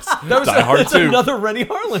 Yes, That was Die Hard that's 2. another Rennie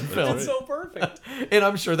Harlan film. It's so perfect. And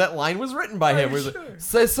I'm sure that line was written by him. Where he's like,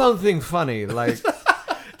 say something funny, like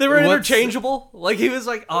They were What's- interchangeable. Like he was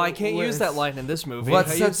like, oh, I can't use that line in this movie. what I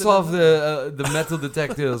sets used it off in- the metal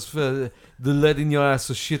detectors for the lead in your ass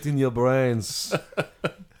or shit in your brains.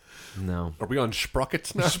 No. Are we on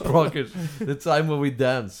sprockets now? Sprocket. The time when we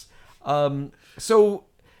dance. So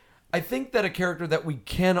I think that a character that we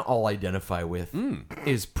can all identify with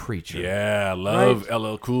is Preacher. Yeah, I love Right.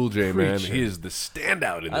 LL Cool J, man. Preacher. He is the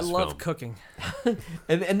standout in I this love film. cooking.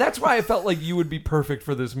 And that's why I felt like you would be perfect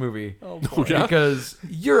for this movie. Oh, yeah? Because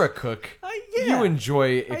you're a cook. yeah. You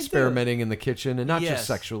enjoy experimenting in the kitchen and not Yes. just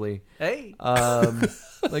sexually. Hey.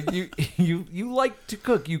 Like you like to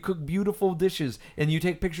cook. You cook beautiful dishes and you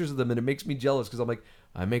take pictures of them, and it makes me jealous because I'm like,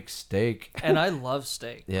 I make steak. And I love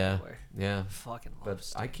steak. by Yeah, the way. yeah. Fucking love But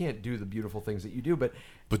steak. I can't do the beautiful things that you do. But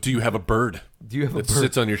But do you have a bird do you have a that bird?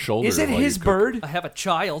 sits on your shoulder? Is it while you his cook? bird? I have a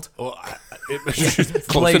child. Well, close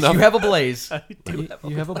Blaze. enough. You have a blaze. do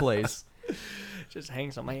You have a blaze. Just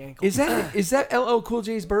hangs on my ankle. Is that LL Cool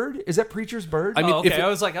J's bird? Is that Preacher's bird? I mean, Oh, okay. if it- I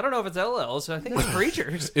was like, I don't know if it's LL, so I think it's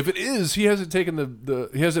Preachers. If it is, he hasn't taken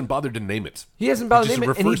he hasn't bothered to name it. he hasn't bothered He just name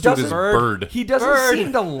it, and he refers to it doesn't. as bird. He doesn't Bird.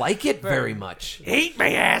 seem to like it very much. Eat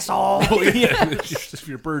me, asshole. If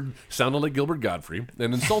your bird sounded like Gilbert Godfrey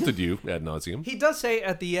and insulted you ad nauseum, He does say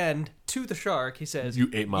at the end to the shark, he says, You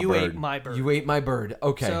ate my You bird." ate my bird. You ate my bird.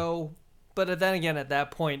 Okay. So, but then again, at that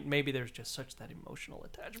point, maybe there's just such that emotional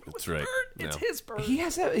attachment. That's with right. The bird. It's Yeah. his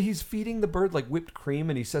bird. he's feeding the bird like whipped cream,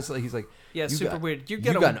 and he says he's like, Yeah, "You super got- weird. You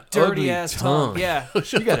get got a an dirty ugly ass tongue. Yeah.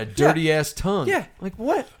 you got a dirty ass tongue. Yeah. Like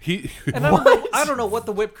what? he And I don't know what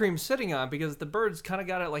the whipped cream's sitting on because the bird's kind of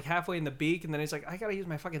got it like halfway in the beak, and then he's like, I gotta use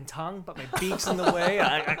my fucking tongue, but my beak's in the way.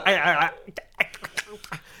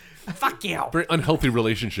 Fuck you. very unhealthy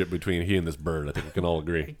relationship between he and this bird. I think we can all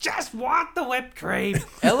agree. Just want the whipped cream.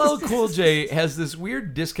 LL Cool J has this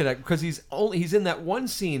weird disconnect because he's in that one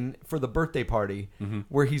scene for the birthday party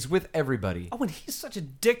where he's with everybody. Oh, and he's such a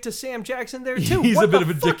dick to Sam Jackson there too. He's What a bit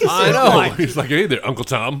the of a fuck dick to is Sam. this I know. guy? He's like, hey there, Uncle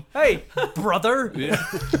Tom. Hey, brother.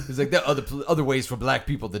 He's like, there are other ways for black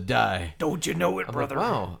people to die. Don't you know it, I'm brother? like,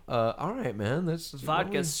 wow. All right, man. That's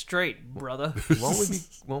Vodka straight, brother.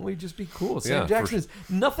 Won't we just be cool? Sam Yeah, Jackson for- is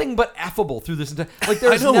nothing but affable through this entire. Like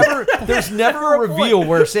there's never a reveal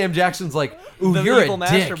where Sam Jackson's like, "Ooh, The you're evil a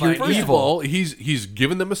dick. You're mastermind. First of evil." all, he's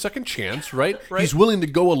given them a second chance, right? Right. He's willing to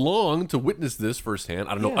go along to witness this firsthand.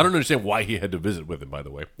 I don't know. Yeah. I don't understand why he had to visit with him, by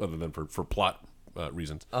the way, other than for plot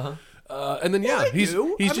reasons. And then he's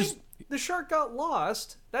just. The shark got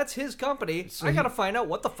lost. That's his company. I gotta find out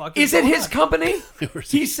what the fuck Is it going his on. company?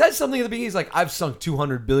 He says something at the beginning. He's like, "I've sunk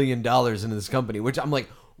 $200 billion into this company," which I'm like,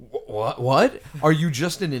 What? Are you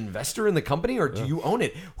just an investor in the company, or do you own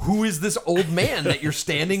it? Who is this old man that you're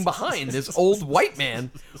standing behind? This old white man.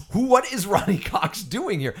 What is Ronnie Cox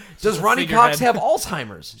doing here? Does Ronnie Cox have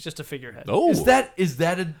Alzheimer's? It's just a figurehead. Oh, Is that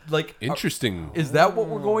a like? interesting Is that what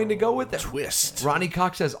we're going to go with? That twist? Ronnie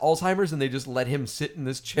Cox has Alzheimer's, and they just let him sit in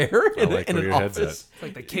this chair in, like in where an your head's office. It's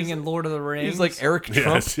like the King and Lord of the Rings. He's like Eric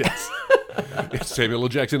Trump. Yes, yes. Samuel L.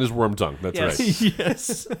 Jackson is worm tongue. That's Yes. right.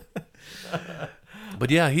 Yes. But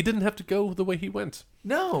yeah, he didn't have to go the way he went.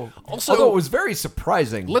 No. Also- Although it was very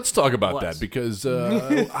surprising. Let's talk about Was. that because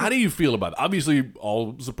how do you feel about it? Obviously,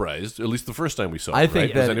 all surprised. At least the first time we saw I it. think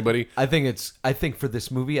right? that Does anybody? I think for this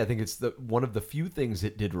movie, I think it's one of the few things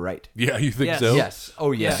it did right. Yeah, you think Yes. so? Yes.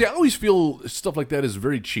 Oh yeah. See, I always feel stuff like that is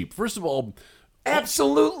very cheap. First of all,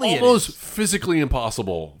 Absolutely. it almost is. physically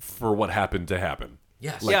impossible for what happened to happen.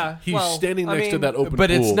 Yes. Like, Yeah, he's well, standing I next to mean- that open But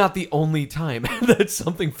pool. it's not the only time that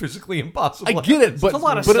something physically impossible. I get it, but There's a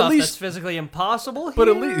lot of but stuff at that's least. physically impossible. But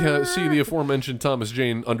at here. least see the aforementioned Thomas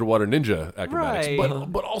Jane underwater ninja acrobatics,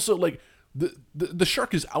 Right. but also like the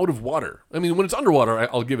shark is out of water. I mean, when it's underwater,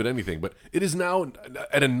 I'll give it anything, but it is now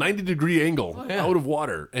at a 90-degree angle out of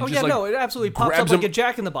water. And Oh just yeah, like no, it absolutely pops up grabs like him a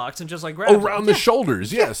Jack in the Box and just like grabs around him. the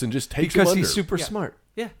shoulders, yes, and just takes him because under. he's super smart.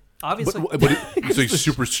 Yeah, obviously. So he's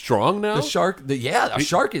super strong now? The shark, a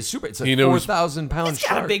shark is super. It's a He knows- 4,000-pound He's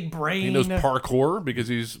shark. got a big brain. He knows parkour because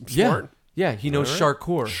he's yeah, smart. yeah. He knows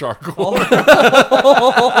sharkcore. Sharkour.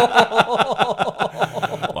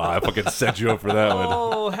 Wow, I fucking set you up for that one.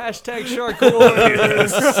 Oh, hashtag Sharkcore.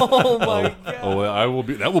 Oh my god. Oh, well,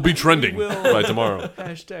 that will be trending by tomorrow.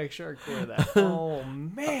 Hashtag Sharkcore that. Oh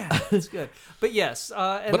man, that's good. But yes,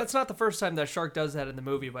 and that's not the first time that shark does that in the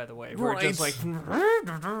movie, by the way. Where it just like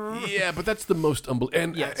Yeah, but that's the most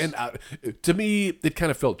unbelievable. Yes. And to me, it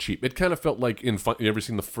kind of felt cheap. It kind of felt like you ever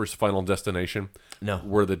seen the first Final Destination? No.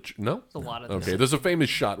 Where no? a lot of Okay, this. there's a famous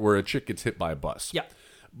shot where a chick gets hit by a bus. Yeah.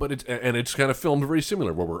 But it's kind of filmed very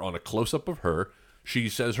similar, where we're on a close up of her. She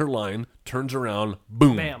says her line, turns around,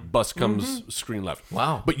 boom, Bam. bus comes screen left.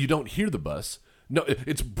 Wow. But you don't hear the bus. No,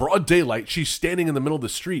 it's broad daylight. She's standing in the middle of the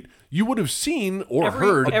street. You would have seen or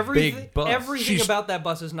heard. everything, bus. everything She's- about that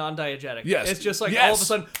bus is non-diegetic. Yes. It's just like Yes. all of a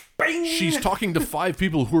sudden, bang! She's talking to 5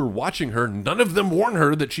 people who are watching her. None of them warn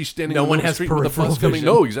her that she's standing No in the one middle of has the street with the peripheral bus coming. vision.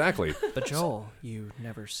 No, exactly. But Joel, you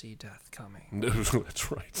never see death coming.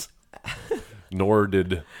 That's right. Nor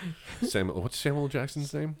did Samuel. What's Samuel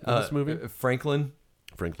Jackson's name in this movie? Franklin.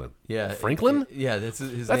 Franklin. Yeah, Franklin? Yeah, that's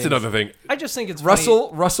his. That's name. another thing. I just think it's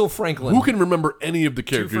Russell Franklin. Who can remember any of the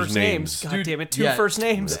funny. 2 characters' first names? names. God damn it, 2 yeah. first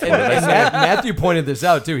names. And Matthew pointed this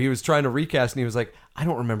out too. He was trying to recast, and he was like, "I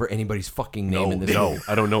don't remember anybody's fucking name in this No, movie."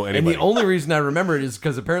 I don't know And anybody. the only reason I remember it is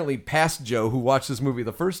because apparently Past Joe, who watched this movie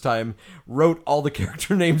the first time, wrote all the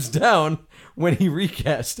character names down when he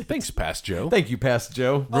recast it. Thanks, Past Joe. Thank you, Past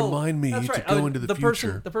Joe. Remind me That's to right. go into the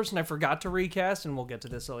future. The person I forgot to recast, and we'll get to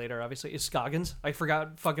this later, obviously, is Scoggins. I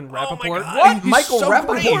forgot fucking Oh my Rappaport. God, What? he's Michael so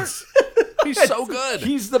Rappaport? He's so good.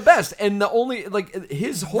 He's the best, and the only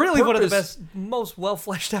his whole Really one of the purpose- best, most well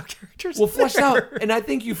fleshed out characters. Well, fleshed there. out, and I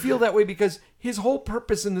think you feel that way because his whole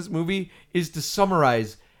purpose in this movie is to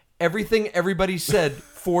summarize everything everybody said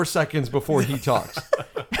 4 seconds before he talks.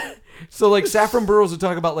 So, like, Saffron Burrows will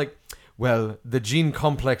talk about, like, well, the gene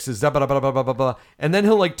complex is blah, blah, blah, blah, blah, blah, blah. And then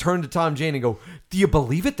he'll, like, turn to Tom Jane and go, do you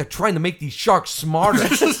believe it? They're trying to make these sharks smarter.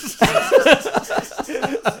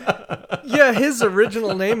 Yeah, his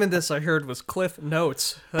original name in this I heard was Cliff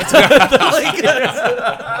Notes. That's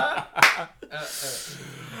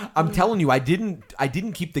I'm telling you, I didn't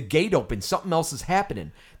keep the gate open. Something else is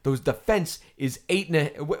happening. The fence is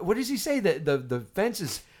 8.5. What does he say? The fence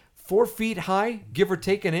is 4 feet high, give or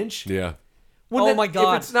take an inch. Yeah. Well, Oh then, my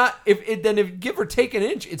God. If it's not, if give or take an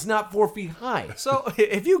inch, it's not 4 feet high. So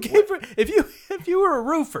if you were a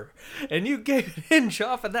roofer and you gave an inch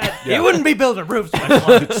off of that, you wouldn't be building roofs. My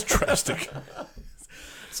friend. It's drastic.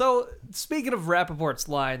 So speaking of Rappaport's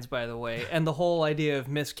lines, by the way, and the whole idea of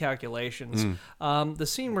miscalculations, the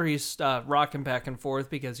scene where he's rocking back and forth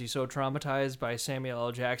because he's so traumatized by Samuel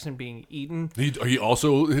L. Jackson being eaten. He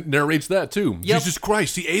also narrates that too. Yep. Jesus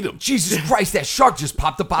Christ, he ate him. Jesus Christ, that shark just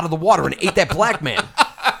popped up out of the water and ate that black man.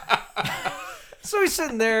 So he's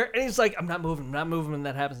sitting there, and he's like, I'm not moving, and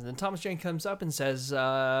that happens. And then Thomas Jane comes up and says,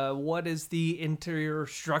 what is the interior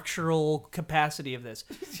structural capacity of this?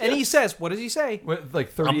 And he says, what does he say? What,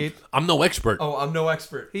 like 38? I'm no expert. Oh, I'm no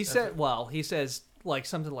expert. He says, like,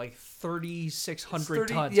 something like 3,600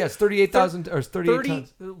 tons. Yes, 38,000 or 38 30,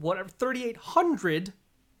 tons. whatever, 3,800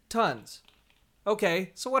 tons.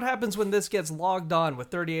 Okay, so what happens when this gets logged on with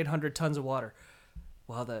 3,800 tons of water?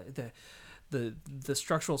 Well, the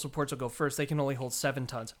structural supports will go first. They can only hold 7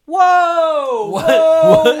 tons. Whoa!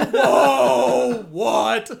 Whoa!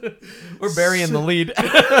 What? We're burying the lead.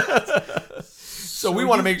 So we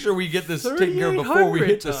want to make sure we get this taken care of before we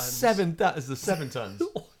hit the 7 tons.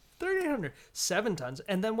 3,800. 7 tons.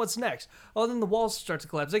 And then what's next? Oh, then the walls start to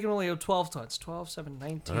collapse. They can only hold 12 tons. 12, 7,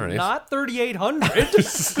 19. All right. Not 3,800.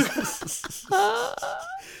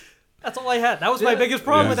 That's all I had. That was my biggest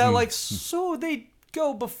problem with that. Like, so they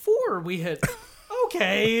go before we hit.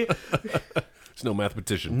 Okay. He's no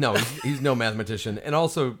mathematician. No, he's no mathematician. And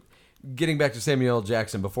also, getting back to Samuel L.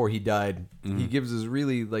 Jackson, before he died, he gives us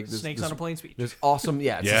really like this Snakes on a plane speech. This awesome, it's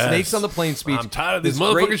a Yes. snakes on the plane speech. I'm tired of these This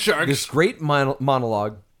motherfucking great- sharks. This great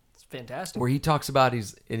monologue It's fantastic. where he talks about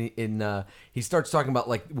he starts talking about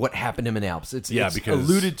like what happened to him in Alps. It's because-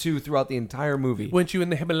 alluded to throughout the entire movie. Weren't you in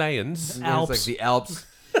the Himalayas? And it's like the Alps.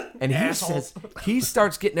 And he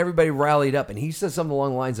starts getting everybody rallied up, and he says something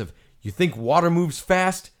along the lines of, "You think water moves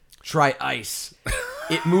fast? Try ice.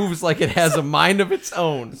 It moves like it has a mind of its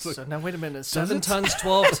own." So now wait a minute. 7 tons,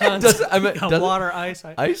 12 tons. Does it- water, ice.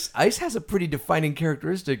 Ice has a pretty defining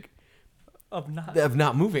characteristic of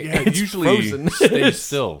not moving. Yeah, It's usually frozen. stays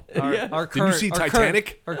still. Our Did you see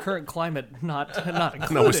Titanic? Our current climate not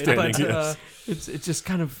included, Notwithstanding, but yes. It's just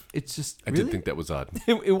kind of I really? did think that was odd.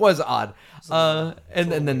 It was odd.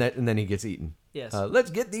 And then he gets eaten. Yes.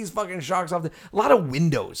 Let's get these fucking sharks off. A lot of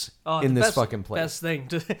windows in the this best, fucking place. Best thing.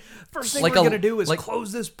 First thing Like we're a- gonna do is like-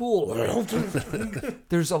 close this pool.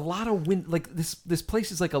 There's a lot of wind. Like this place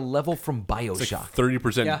is like a level from Bioshock.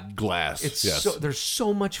 30% Yeah. glass. It's yes. there's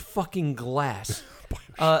so much fucking glass.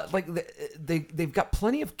 Like they've got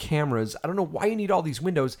plenty of cameras. I don't know why you need all these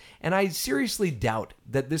windows, and I seriously doubt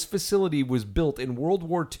that this facility was built in World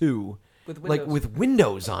War II With like windows. with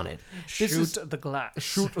windows on it. This Shoot is the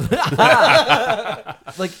glass.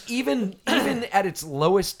 like even at its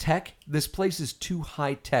lowest tech, this place is too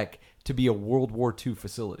high tech to be a World War II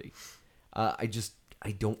facility.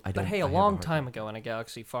 I don't. But hey, I a have long hard time ago in a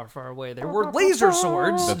galaxy far, far away, there were laser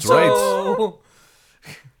swords. That's so...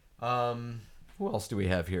 Who else do we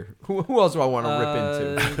have here? Who else do I want to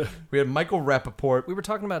rip into? We had Michael Rappaport. We were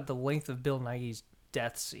talking about the length of Bill Nighy's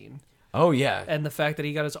death scene Oh yeah. and the fact that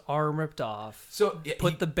he got his arm ripped off. So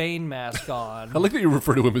Put the Bane mask on. I like that you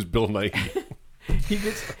refer to him as Bill Knight. he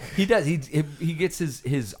gets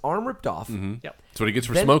his arm ripped off. Yep. That's what he gets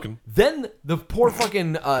for Then- smoking. Then the poor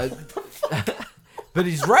fucking but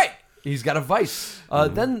he's right. He's got a vice.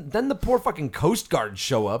 Then the poor fucking Coast Guard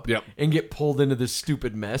show up Yep. and get pulled into this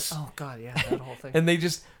stupid mess. Oh god, yeah, that whole thing. And they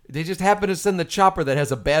just happen to send the chopper that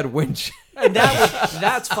has a bad winch. And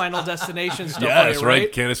that's Final Destination stuff. Yes, for you,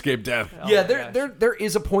 right? Can't escape death. yeah, my there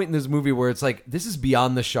is a point in this movie where it's like this is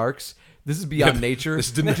beyond the sharks. This is beyond nature.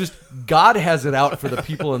 this didn't- just God has it out for the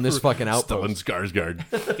people in this fucking Stellan outpost.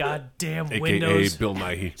 Skarsgård, Goddamn a.k.a. windows. Bill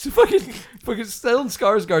Nighy. So fucking Stellan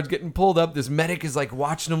Skarsgård's getting pulled up. This medic is like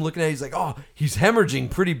watching him, looking at it. He's like, "Oh, he's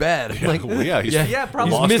hemorrhaging pretty bad." I'm like, Well, yeah, he's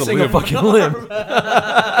probably. he's lost a missing a limb. fucking limb.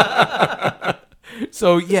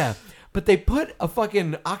 So yeah, but they put a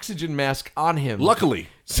fucking oxygen mask on him. Luckily,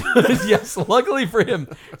 Yes, luckily for him,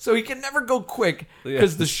 so he can never go quick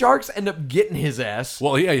because the sharks end up getting his ass.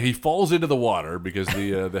 well, yeah, he falls into the water because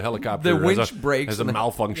the helicopter The winch has breaks has a and the-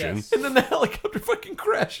 malfunction. Yes. And then the helicopter fucking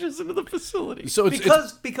crashes into the facility. So it's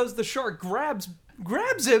Because the shark grabs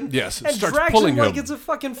him Yes, and starts drags pulling him like him. it's a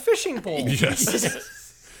fucking fishing pole. yes.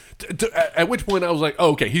 At which point I was like,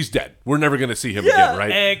 "Oh, okay, he's dead. We're never going to see him again,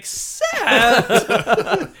 right?"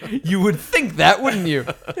 Except You would think that, wouldn't you?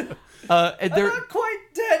 And they're not quite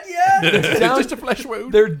dead yet. down, Just a flesh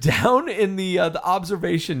wound. they're down in the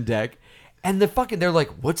observation deck, and they're like,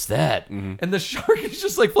 "What's that?" And the shark is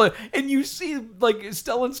just like, and you see like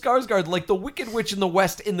Stellan Skarsgård, like the Wicked Witch in the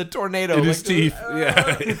West, in the tornado, In his like, teeth.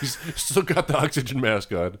 Yeah, he's still got the oxygen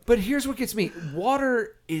mask on. But here's what gets me: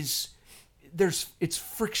 water is it's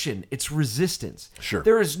friction, it's resistance. Sure.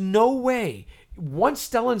 There is no way once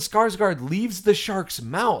Stellan Skarsgård leaves the shark's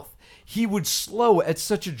mouth, he would slow at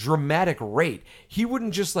such a dramatic rate. He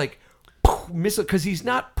wouldn't just like miss it because he's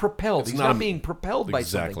not propelled. He's not not a- being propelled by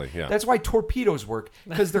Exactly, something. yeah. That's why torpedoes work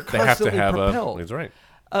because they're They have to constantly have propelled. That's right.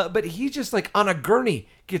 But he just like on a gurney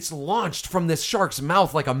gets launched from this shark's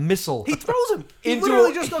mouth like a missile. He throws him. He Into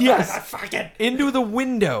literally a- just goes, yes. fuck it. into the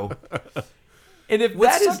window. And if With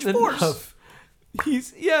that such isn't force. enough,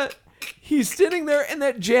 he's sitting there, and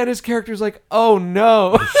that Janice character's like, "Oh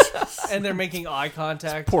no!" And they're making eye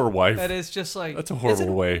contact. Poor wife. That is just like That's a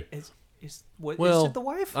horrible way. Is what? Well, is it the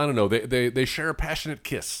wife? I don't know. They share a passionate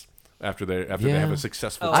kiss after they Yeah. have a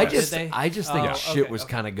successful. Oh, I test. just think Oh, shit okay, was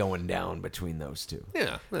okay. kind of going down between those two.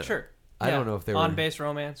 yeah. Sure. I don't know if they were- on base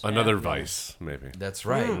romance. Another Yeah. vice, maybe. That's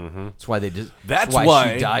right. That's why they did. That's why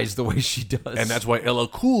why- she dies the way she does. And that's why LL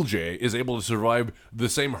Cool J is able to survive the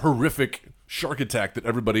same horrific shark attack that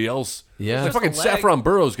everybody else. Yeah. Like Just fucking a leg. Saffron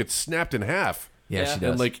Burrows gets snapped in half. yeah, she Yeah. does.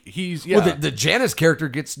 And like he's well, the Janice character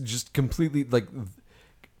gets just completely like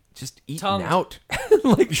just eaten Tongued. out,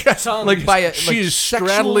 like Tongued. like by a She like is sexually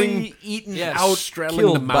straddling eaten Yes. out, straddling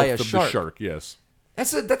the killed by a mouth of shark. the shark. Yes.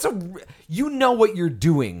 That's a you know what you're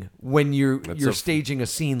doing when you're a- staging a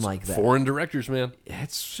scene like that. Foreign directors, man.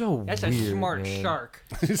 That's so That's weird. a smart man. shark.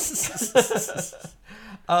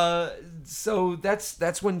 So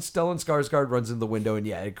that's when Stellan Skarsgård runs in the window, and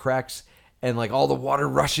yeah, it cracks, and like all the water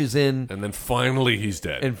rushes in, And then finally he's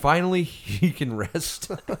dead. and finally he can rest.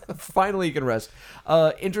 Finally he can rest.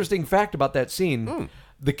 Interesting fact about that scene: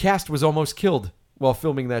 the cast was almost killed while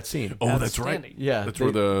filming that scene. oh, that's right. Outstanding. Yeah, That's they,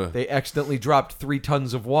 where they accidentally dropped 3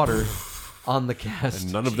 tons of water on the cast.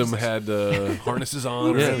 none of them had harnesses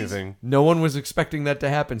on or Yeah. anything. No one was expecting that to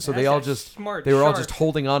happen, so they That's all a just smart they were all shark. just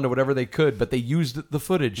holding on to whatever they could, but they used the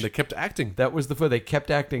footage. They kept acting. That was the footage. They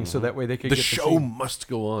kept acting so that way they could The get show the scene. must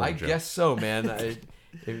go on. I Jeff. guess so, man.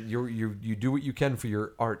 You do what you can for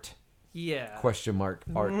your art. Yeah. Question mark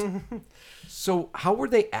art. So how were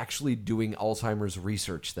they actually doing Alzheimer's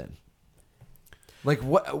research then? Like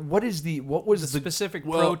what was the Specific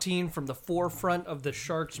protein from the forefront of the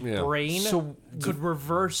shark's brain could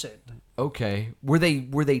reverse it. Okay. Were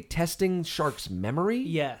they testing sharks' memory?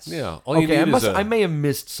 Yes. Yeah. All you Okay, need I may have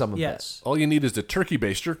missed some of Yes. All you need is a turkey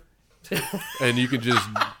baster, and you can just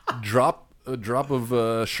drop a drop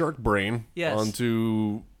of shark brain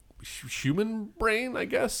onto human brain, I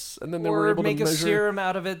guess, and then they were Or able make to a measure. serum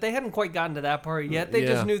out of it. They hadn't quite gotten to that part yet. They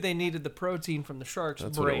just knew they needed the protein from the shark's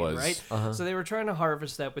That's what it brain, was. right? So they were trying to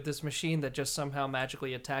harvest that with this machine that just somehow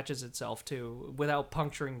magically attaches itself to without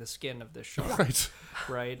puncturing the skin of the shark. Right.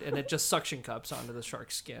 Right? And it just suction cups onto the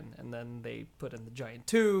shark's skin. And then they put in the giant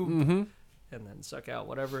tube and then suck out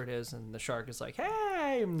whatever it is. And the shark is like,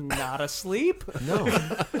 hey, I'm not asleep. No.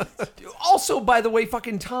 Also, by the way,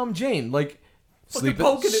 fucking Tom Jane, like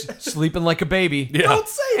sleeping like a baby. Yeah. Don't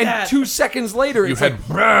say And that. 2 seconds later, You it's had, like,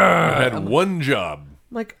 you had one job.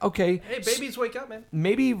 like, okay, Hey, babies, wake up, man.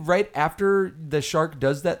 maybe right after the shark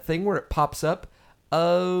does that thing where it pops up,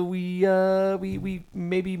 we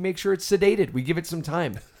maybe make sure it's sedated. We give it some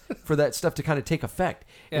time for that stuff to kind of take effect.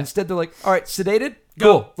 Yeah. Instead, they're like, all right, sedated?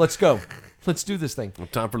 Go. Cool, let's go. Let's do this thing.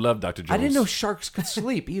 Time for love, Dr. Jones. I didn't know sharks could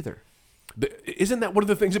sleep either. Isn't that one of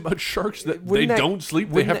the things about sharks that they Wouldn't that- don't sleep?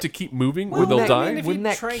 They wouldn't have that- to keep moving or Well, they'll I die? mean, if you Wouldn't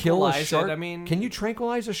that kill a tranquilize it, shark? I mean- Can you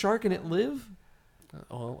tranquilize a shark and it live?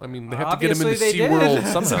 Well, I mean, they have to get him into Obviously they SeaWorld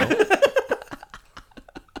did. somehow.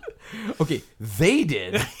 Okay, they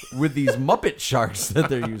did with these Muppet sharks that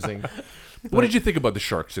they're using. What did you think about the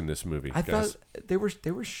sharks in this movie, I guys? thought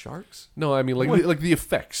they were sharks. No, I mean like the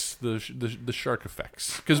effects, the shark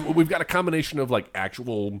effects, because we've got a combination of like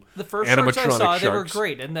actual The first animatronic sharks I saw, they were sharks.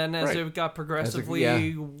 great, and then as Right. it got progressively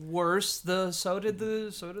yeah. worse, so did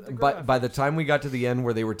the By the time we got to the end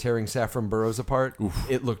where they were tearing Saffron Burrows apart,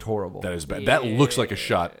 it looked horrible. That is bad. That looks like a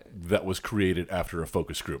shot that was created after a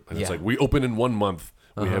focus group, and it's Yeah. like we open in 1 month,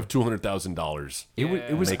 we have $200,000.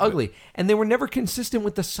 It was Make ugly, and they were never consistent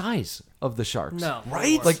with the size of the sharks. No.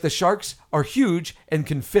 right? Like the sharks are huge and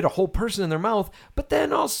can fit a whole person in their mouth, but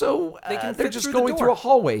then also They can they're fit just through the going door. through a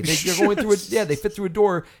hallway. They're going through they fit through a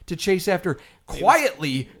door to chase after,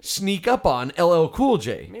 quietly sneak up on LL Cool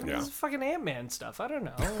J. Maybe it's fucking Ant-Man stuff. I don't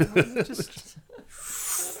know. Just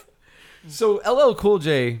So LL Cool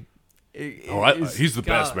J. He's the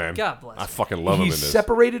best, man. God bless I him. fucking love him in He's this.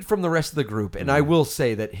 separated from the rest of the group, and I will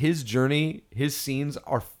say that his journey, his scenes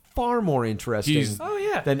are far more interesting He's- Oh,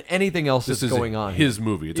 yeah. than anything else This that's is going on. his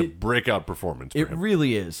movie. It's a breakout performance. For It him.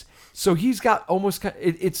 really is. So he's got almost.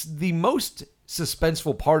 It's the most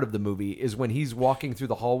suspenseful part of the movie is when he's walking through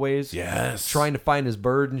the hallways, Yes. trying to find his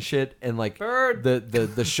bird and shit, and like Bird.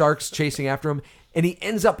 the sharks chasing after him, and he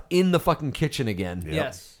ends up in the fucking kitchen again,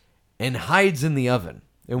 Yes. and hides in the oven.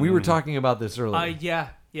 And we were talking about this earlier.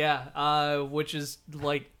 Yeah. Which is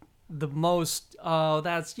like the most. Oh,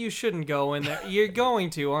 that's you shouldn't go in there. You're going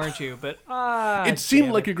to, aren't you? But It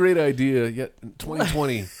seemed like a great idea, yet in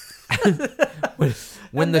 2020.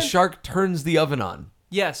 when the shark turns the oven on.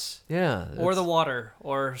 yes. Yeah. Or the it's- water,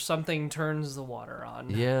 or something turns the water on.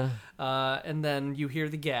 Yeah. And then you hear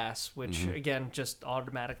the gas, which again, just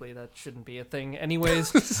automatically that shouldn't be a thing,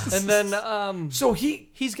 anyways. And then So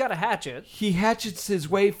he's got a hatchet he hatchets his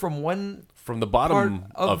way from one From the part bottom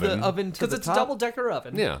of oven. the oven to because the it's top. a double-decker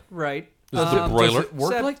oven. Yeah. Right. This is a broiler. Does it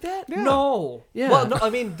work Except- like that? No. Yeah. Well, no, I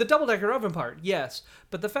mean the double-decker oven part, yes,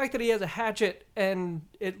 but the fact that he has a hatchet and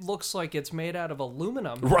it looks like it's made out of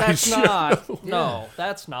aluminum, Right. that's not. No,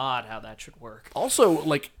 that's not how that should work. Also,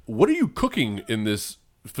 like, what are you cooking in this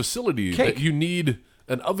facility Cake. that you need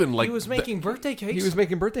an oven like He was making birthday cakes. He was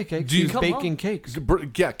making birthday cakes. Do He you- was Come baking on. cakes.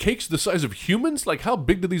 Yeah, cakes the size of humans? Like, how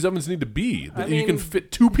big do these ovens need to be? That you can mean-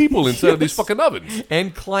 fit 2 people inside of these fucking ovens.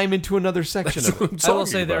 And climb into another section of it. I will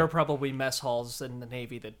say there are probably mess halls in the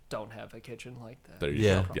Navy that don't have a kitchen like that. There you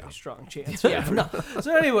Yeah. go. Probably Yeah. strong chance. Yeah. No.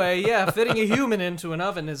 So anyway, yeah, fitting a human into an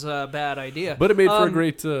oven is a bad idea. But it made for a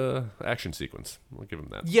great action sequence. I'll give him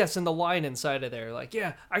that. Yes, and the line inside of there, like,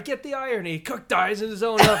 yeah, I get the irony. Cook dies in his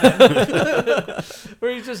own oven.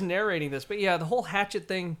 Where he's just narrating this. But yeah, the whole hatchet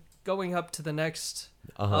thing going up to the next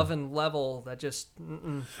oven level, that just...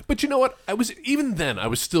 But you know what? I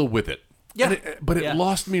was still with it. Yeah. And but it Yeah.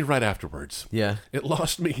 lost me right afterwards. Yeah. It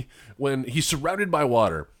lost me when he's surrounded by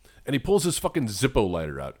water and he pulls his fucking Zippo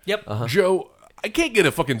lighter out. Yep. Joe, I can't get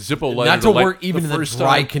a fucking Zippo lighter Not to light work even in the first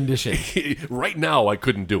dry time. condition. Right now, I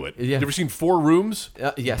couldn't do it. Yeah. You ever seen 4 Rooms?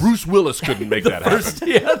 Yes. Bruce Willis couldn't make that happen.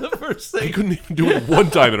 The first He thing. couldn't even do it one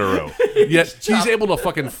time in a row. Yet he's able to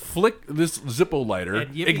fucking flick this Zippo lighter,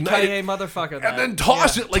 And ignite yippee-ki-yay, it, motherfucker. and then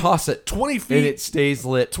toss it like Toss it. 20 feet And it stays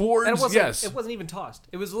lit. towards. And it yes. wasn't even tossed.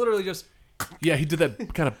 It was literally just. Yeah, he did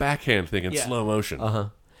that kind of backhand thing in Yeah. slow motion.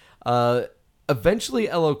 Eventually,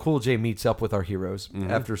 LL Cool J meets up with our heroes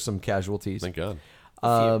after some casualties. Thank God.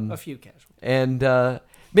 A few casual. And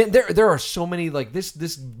man, there are so many like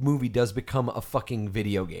this movie does become a fucking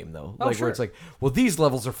video game though. Like sure. where it's like, well, these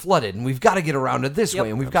levels are flooded and we've got to get around it this Yep. way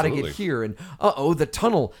and we've got to get Absolutely. here and the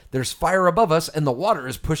tunnel, there's fire above us and the water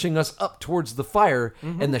is pushing us up towards the fire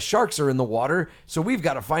and the sharks are in the water, so we've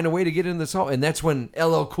got to find a way to get in this hole. And that's when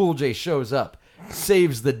LL Cool J shows up,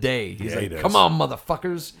 saves the day. He's Yeah, he like, does. "Come on,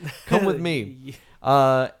 motherfuckers, come with me."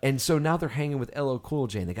 And so now they're hanging with LL Cool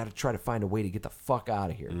J and they got to try to find a way to get the fuck out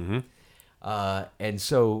of here. And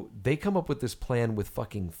so they come up with this plan with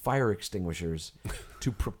fucking fire extinguishers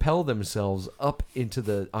to propel themselves up onto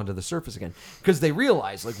the surface again, because they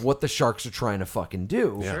realize like what the sharks are trying to fucking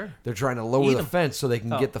do. Sure. They're trying to lower Eat the 'em. fence so they can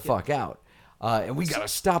get the yeah. fuck out. And we gotta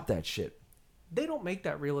stop that shit. They don't make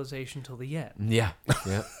that realization till the end. Yeah.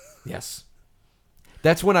 Yeah. Yes.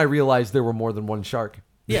 That's when I realized there were more than one shark.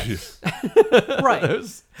 Yes. Right.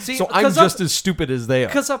 See, So I'm just as stupid as they are.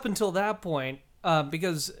 Because up until that point,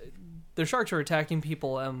 because the sharks are attacking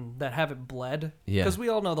people that haven't bled. Yeah. Because we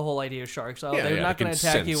all know the whole idea of sharks. Oh, Yeah, they're yeah, not they going to can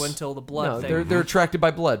attack you sense. until the blood No, thing. they're attracted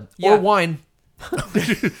by blood Yeah. or wine.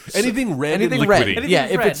 Anything red Anything and red. liquidy. Anything Yeah,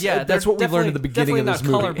 if red, it's- yeah, that's they're what we learned at the beginning of this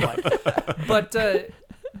definitely movie. not colorblind.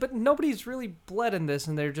 But nobody's really bled in this,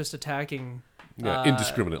 and they're just attacking. Yeah,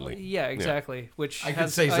 indiscriminately. Yeah, exactly. Which I could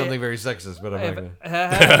has- say something very sexist, but I'm not going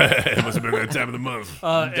to. It must have been that time of the month.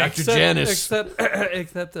 Dr. Janice.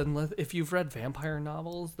 Except unless, if you've read vampire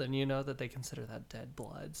novels, then you know that they consider that dead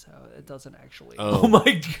blood, so it doesn't actually. Oh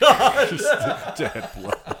my god! Dead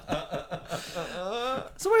blood.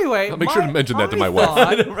 So anyway, I'll make sure to mention that to my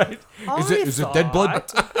wife. Right? Is it dead blood?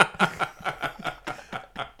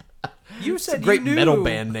 You said Great you knew, metal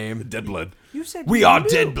band name. Dead blood. You said We you are knew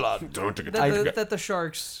dead blood. Don't take it. that the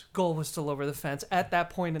shark's goal was to lower the fence. At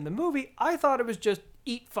that point in the movie, I thought it was just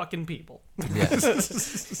eat fucking people.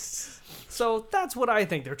 Yes. So that's what I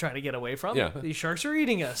think they're trying to get away from. Yeah. These sharks are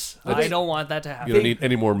eating us. I don't want that to You happen. don't need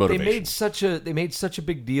any more They motivation. made such a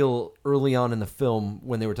big deal early on in the film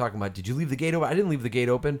when they were talking about, did you leave the gate open? I didn't leave the gate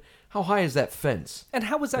open. How high is that fence? And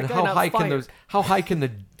how was that And guy how not high fired?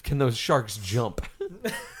 can those sharks jump?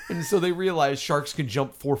 And so they realized sharks can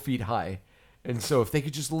jump 4 feet high. And so if they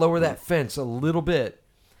could just lower that fence a little bit,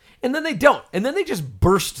 and then they don't, and then they just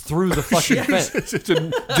burst through the fucking fence. It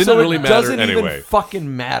didn't So really it matter doesn't anyway. even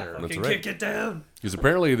fucking matter. That's Fucking right. kick it down. Because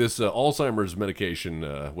apparently this Alzheimer's medication,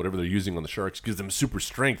 whatever they're using on the sharks, gives them super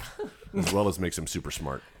strength as well as makes them super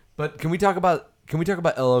smart. But can we talk about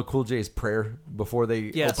LL Cool J's prayer before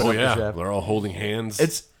they Yes. open Oh up the yeah, shaft? they're all holding hands.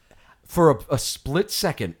 It's for a split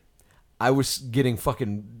second. I was getting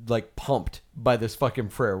fucking like pumped by this fucking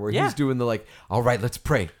prayer where Yeah. he's doing the like, all right, let's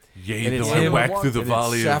pray. Yea, And it's though I him, whack through the and it's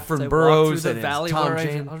valley of Saffron As I walk Burrows through the and valley it's Tom where I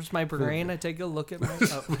Jane. just my brain. I take a look at my.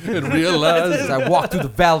 Oh. and realize As I walk through the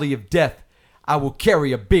valley of death, I will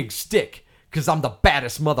carry a big stick because I'm the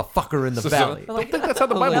baddest motherfucker in the valley. I don't think that's how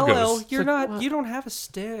the Bible LL, goes. you're not. You don't have a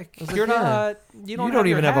stick. like, You're yeah. not. You don't. You don't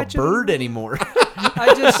even your have a hatchet bird anymore.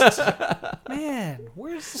 I just, man,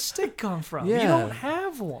 where's the stick come from? You Yeah. don't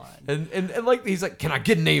have one. And like he's like, can I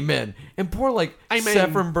get an amen? And poor like Amen.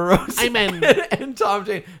 Saffron Burrows, Amen. and Tom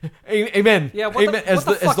Jane, amen. Yeah, what the- amen. As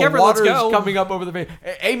what the fuck as ever, the let's water is go. coming up over the face,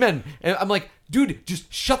 amen. And I'm like, dude,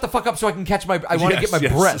 just shut the fuck up so I can catch my. I want to get my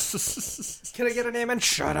breath. Can I get an amen?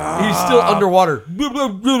 Shut up. He's still underwater.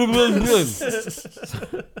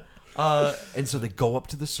 And so they go up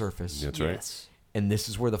to the surface, That's right. Yes. and this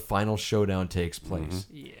is where the final showdown takes place.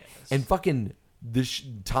 Yes. And fucking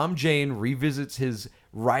Tom Jane revisits his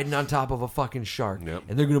riding on top of a fucking shark, Yep.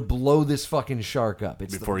 and they're gonna blow this fucking shark up.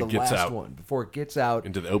 It's Before the it gets last out. one before it gets out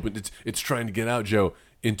Into the open. It's trying to get out, Joe,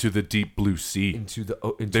 into the deep blue sea. into the.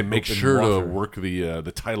 Into They make open sure water. to work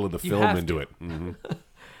the title of the You film have into to.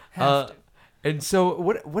 it. And so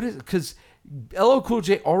what is because LL Cool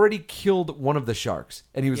J already killed one of the sharks,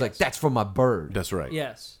 and he was like, "That's for my bird." That's right.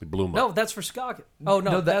 Yes. They blew him No, up. that's for Scoggins. Oh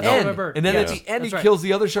no, the that's end. for my bird. And then Yes. at the end, That's he right. kills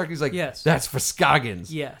the other shark. He's like, Yes. "That's for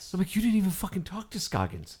Scoggins." Yes. I'm like, you didn't even fucking talk to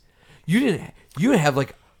Scoggins. You didn't have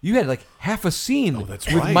like. You had like half a scene that's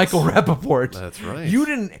with right. Michael Rappaport. That's right. You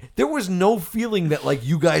didn't. There was no feeling that like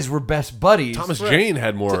you guys were best buddies. Thomas Jane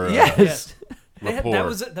had more. Yes. Rapport.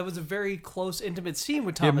 That was a very close, intimate scene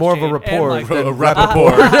with Yeah, Thomas more of a Jane and rapport Mike. than A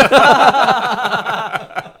rapport.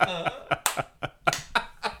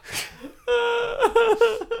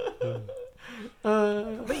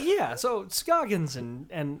 But yeah, so Scoggins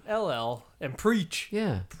and LL and Preach.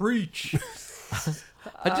 Yeah. Preach.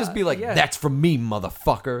 I'd just be like, yeah. that's from me,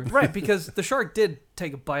 motherfucker. Right, because the shark did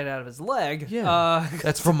take a bite out of his leg. Yeah.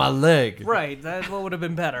 That's from my leg. Right, that would have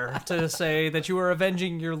been better to say that you were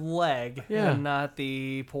avenging your leg Yeah. and not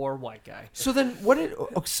the poor white guy. So then what did...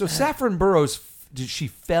 So Saffron Burrows, did she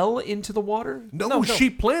fell into the water? No, she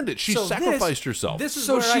planned it. She So sacrificed herself. This is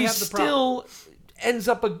So where I she have the problem. still ends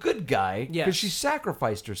up a good guy because Yes. she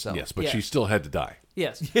sacrificed herself. yes, but Yes. she still had to die.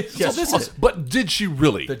 Yes. Yes. So this is But did she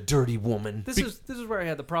really? The dirty woman. this is where I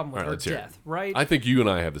had the problem with All right, her let's hear it. death. Right. I think you and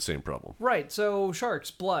I have the same problem. Right, so sharks,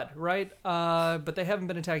 blood, right? But they haven't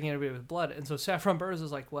been attacking anybody with blood, and so Saffron Burrows is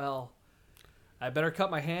like, well, I better cut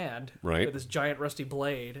my hand Right. with this giant rusty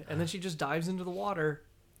blade, and then she just dives into the water,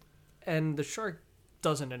 and the shark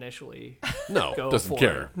doesn't initially No, go doesn't for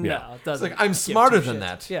care. it. Yeah. No, it doesn't. It's like, I'm give smarter two than shits.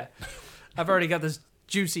 that. Yeah, I've already got this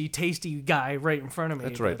juicy, tasty guy right in front of me.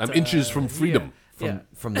 That's right. but, I'm inches from freedom. Yeah.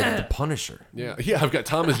 From the Punisher. Yeah, I've got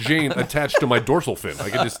Thomas Jane attached to my dorsal fin.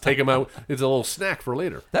 I can just take him out. It's a little snack for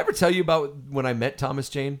later. Did I ever tell you about when I met Thomas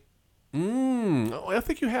Jane? Oh, I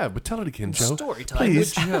think you have, but tell it again, Joe. Story time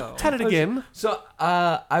Please, with Joe. tell it again. So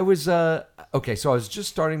I was okay. So I was just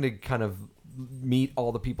starting to kind of meet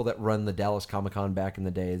all the people that run the Dallas Comic Con back in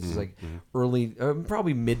the day. This is like early,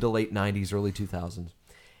 probably mid to late '90s, early 2000s,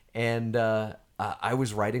 and I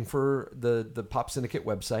was writing for the Pop Syndicate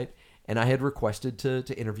website, and I had requested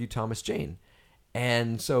to interview Thomas Jane.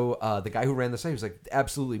 And so the guy who ran the site was like,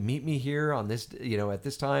 absolutely, meet me here on this, at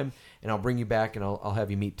this time, and I'll bring you back, and I'll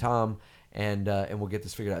have you meet Tom, and we'll get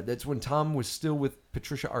this figured out. That's when Tom was still with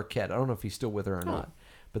Patricia Arquette. I don't know if he's still with her or not,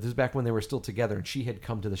 but this is back when they were still together, and she had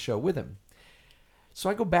come to the show with him. So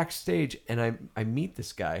I go backstage, and I meet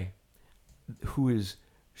this guy who is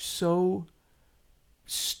so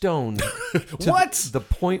stoned to What? the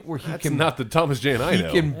point where he That's can not the Thomas Jane I he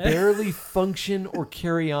know. can barely function or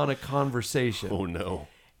carry on a conversation. Oh no.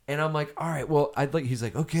 And I'm like, all right, well, he's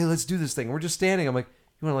like, okay, let's do this thing. We're just standing. I'm like,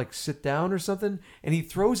 you want to like sit down or something? And he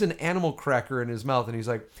throws an animal cracker in his mouth, and he's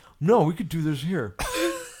like, no, we could do this here.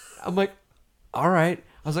 I'm like, all right.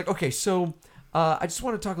 I was like, okay, so I just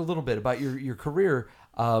want to talk a little bit about your career.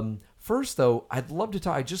 First, though, I'd love to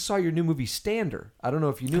talk. I just saw your new movie, Stander. I don't know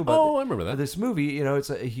if you knew about. Oh, I remember that. This movie.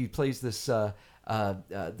 He plays this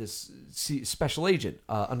special agent,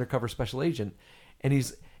 undercover special agent, and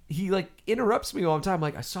he like interrupts me all the time. I'm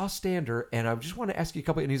like, I saw Stander, and I just want to ask you a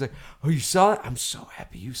couple. And he's like, oh, you saw it? I'm so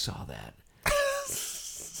happy you saw that.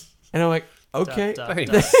 And I'm like, okay,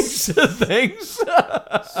 thanks.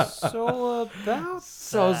 So about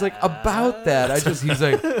So I was like, about that. He's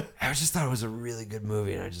like, I just thought it was a really good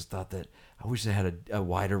movie, and I just thought that I wish it had a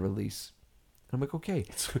wider release. And I'm like, okay.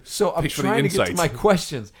 So I'm Thanks for the trying to get to insight. my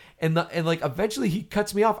questions, and like eventually he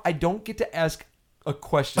cuts me off. I don't get to ask a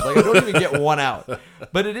question. Like I don't even get one out.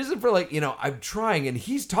 But it isn't for like, I'm trying, and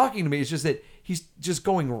he's talking to me. It's just that he's just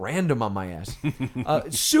going random on my ass.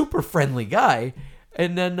 Super friendly guy.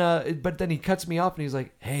 And then, but then he cuts me off, and he's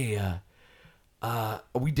like, hey, are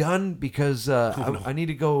we done? Because I need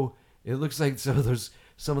to go. It looks like some of those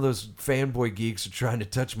fanboy geeks are trying to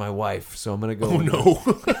touch my wife, so I'm gonna go. Oh no.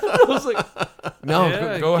 I was like, no,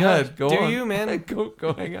 Yeah, go ahead, go do on. you, man?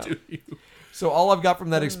 go hang out. So all I've got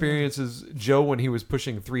from that experience is Joe when he was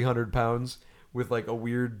pushing 300 pounds with like a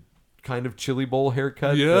weird kind of chili bowl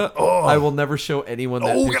haircut. Yeah. that Oh. I will never show anyone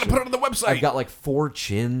that Oh, we picture. gotta put it on the website. I've got like 4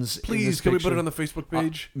 chins. in Please, this can we put picture. it on the Facebook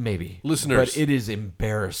page? Maybe. Listeners. But it is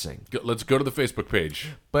embarrassing. Let's go to the Facebook page.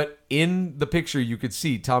 But in the picture, you could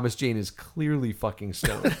see Thomas Jane is clearly fucking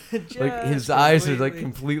stoned. like his Just eyes are like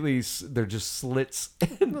completely. they're just slits.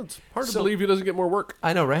 It's hard to believe he doesn't get more work.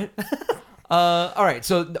 I know, right? All right.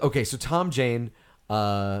 So Tom Jane,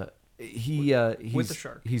 he's With the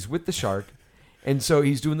shark. He's with the shark, and so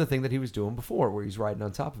he's doing the thing that he was doing before, where he's riding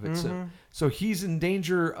on top of it. So he's in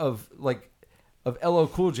danger of LL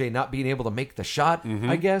Cool J not being able to make the shot,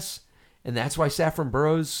 I guess, and that's why Saffron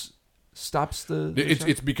Burrows stops the shark?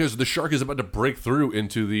 It's because the shark is about to break through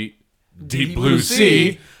into the deep Blue blue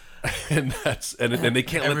sea. sea, and they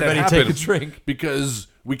can't let that Everybody happen. take a drink. Because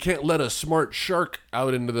we can't let a smart shark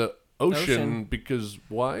out into the ocean. Ocean. Because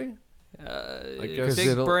why? I guess Big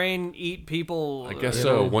it'll- brain eat people. I guess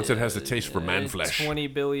so. Once it has a taste for man flesh,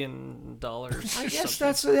 $20 billion. I guess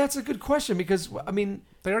that's a good question because I mean,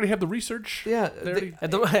 they already have the research. yeah, They already-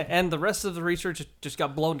 And the rest of the research just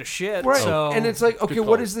got blown to shit. right. So And it's like, okay, Good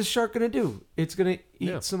what call. is this shark gonna do? It's gonna eat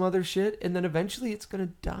Yeah. some other shit, and then eventually it's gonna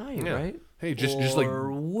die, Yeah. right? Hey, just like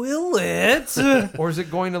Or will it? Or is it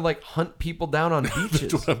going to like hunt people down on beaches?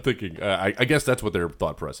 that's what I'm thinking. I guess that's what their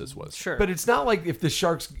thought process was. Sure. But it's not like if this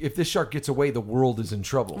shark gets away, the world is in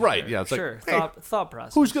trouble. Right? Yeah. It's Sure. like, hey, Thought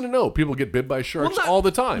process. who's gonna know? People get bit by sharks Well, not- all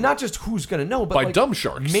the time. Not just who's gonna know, but By like, dumb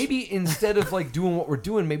sharks. Maybe instead of like doing what we're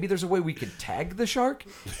doing, maybe there's a way we could tag the shark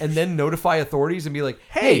and then notify authorities and be like,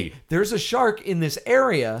 "Hey, there's a shark in this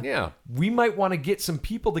area. Yeah. we might want to get some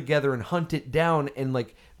people together and hunt it down and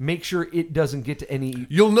like make sure it doesn't get to any."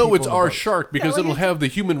 You'll know people it's in the our boat. shark because like it'll it's- have the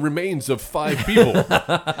human remains of 5 people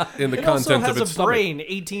in the It also contents has of its a stomach. brain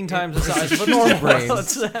 18 times the size of a normal brain.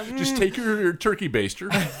 Just take your turkey baster.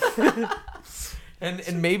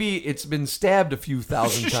 And maybe it's been stabbed a few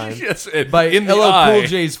thousand times. Yes, and by in the LL eye. Cool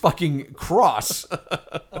J's fucking cross.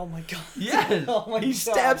 Oh my god. Yes, he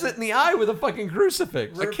stabs it in the eye with a fucking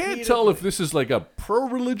crucifix. I can't tell if this is like a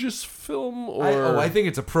pro-religious film or. I think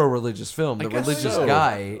it's a pro-religious film. The guess religious so.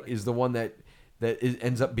 guy is the one that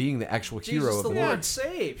ends up being the actual hero Jesus of the the Lord movie.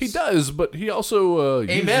 saves. He does, but he also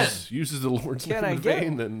Amen. uses the Lord's Can name I in get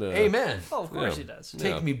vain. And, Amen. Oh, of course Yeah. he does.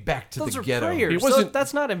 Take me back to Those the are ghetto. prayers. He wasn't-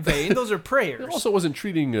 That's not in vain. Those are prayers. He also wasn't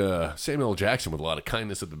treating Samuel L. Jackson with a lot of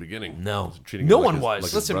kindness at the beginning. No. He was treating No him one his- was.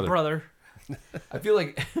 his Listen, brother. I feel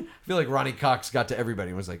like Ronnie Cox got to everybody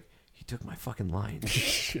and was like, he took my fucking line.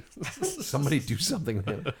 Somebody do something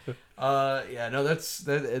to him. Yeah, no, that's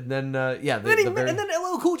that. And then And then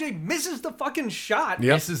LL Cool J misses the fucking shot.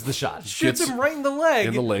 Yep. this is the shot. Shoots Gets him right in the leg.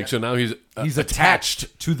 in the leg. So now he's He's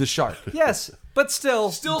attached to the shark. Yes, but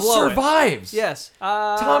still blow it. survives. Yes.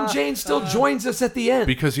 Tom Jane still joins us at the end.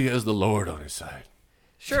 because he has the Lord on his side.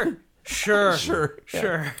 Sure. Sure. Sure.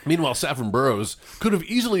 Sure. Meanwhile, Saffron Burrows could have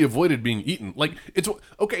easily avoided being eaten. Like, it's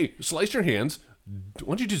okay, slice your hands. Why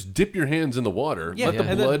don't you just dip your hands in the water? Yeah, let the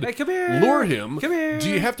and then, blood hey, come here, lure him. come here. Do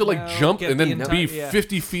you have to like No, jump get and then the be entire- yeah.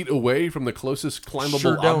 50 feet away from the closest climbable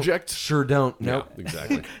Sure don't. object? Sure don't. Yeah, Nope.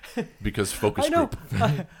 exactly. Because focus I know.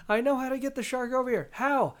 group. I know how to get the shark over here.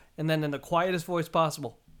 How? And then in the quietest voice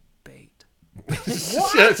possible, bait.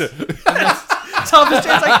 Thomas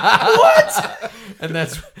Jane's like, what? And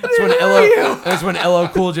that's when LL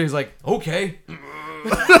Cool J's like, okay.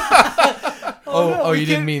 No, you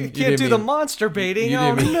didn't mean you can't do the monster baiting. you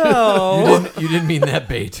Oh didn't mean- no. you didn't mean that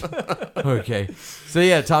bait. Okay. So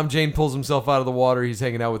yeah, Tom Jane pulls himself out of the water. He's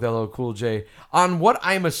hanging out with LL Cool J on what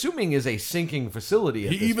I'm assuming is a sinking facility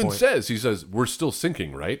at He this even point. says, we're still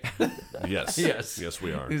sinking, right? Yes. Yes. Yes,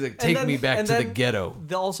 we are. He's like, And take then- me back and to the then ghetto.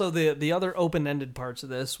 Also, the other open-ended parts of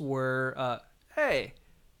this were, hey,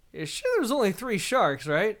 you sure there's only 3 sharks,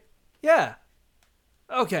 right? Yeah.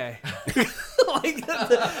 Okay. Like,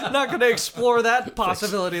 not going to explore that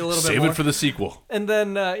possibility a little bit Save more. it for the sequel. And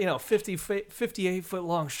then, 58 foot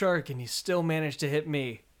long shark, and you still managed to hit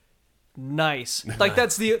me. Nice. Like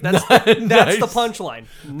that's the punchline.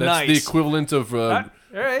 That's Nice. the equivalent of All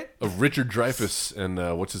right. Richard Dreyfuss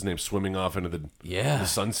and what's his name swimming off into the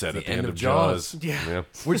sunset at the end of Jaws. Yeah.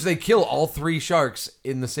 Which they kill all 3 sharks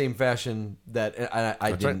in the same fashion that I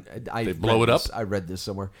That's didn't. right. I They read blow it this- up? I read this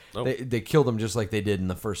somewhere. Oh. They kill them just like they did in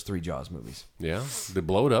the first 3 Jaws movies. Yeah, they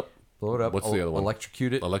blow it up. Blow it up. What's the other one?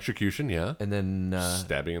 Electrocute it, Electrocution, yeah. and then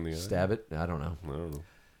Stabbing in the eye. stab it. I don't know. I don't know.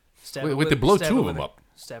 Stab Wait, it wait, with- they blow stab 2 it of with them a- up.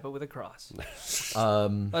 Stab it with a cross.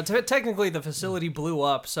 Technically, the facility blew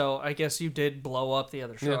up, so I guess you did blow up the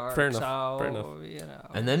other Yeah, shark. fair enough, So, fair enough. you know.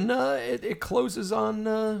 And then it closes on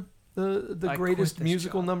the I greatest quit this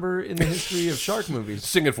musical job. number in the history of shark movies.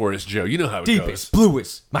 Sing it for us, Joe. You know how it Deepest, goes.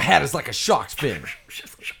 bluest. My hat is like a shark's fin.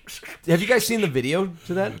 Have you guys seen the video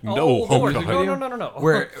to that? No, Oh, Lord, God. no.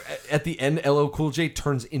 Where at the end, LL Cool J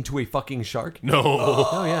turns into a fucking shark. No.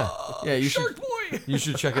 Oh yeah, you Shark should. boy. You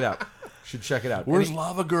should check it out. Should check it out. Where's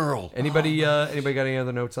Lava Girl? Anybody got any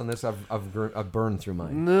other notes on this? I've burned through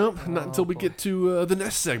mine. Nope, not until we get to the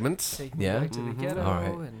next segment. Take me Yeah? back to the ghetto. All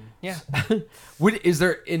right. And, yeah. Is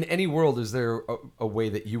there in any world is there a way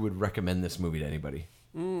that you would recommend this movie to anybody?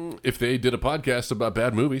 If they did a podcast about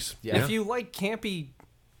bad movies. Yeah. If you like campy,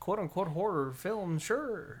 quote unquote, horror films,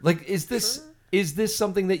 sure. Like, is this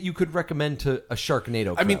something that you could recommend to a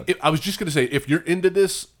Sharknado crowd? I mean, I was just going to say, if you're into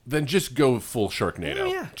this, then just go full Sharknado.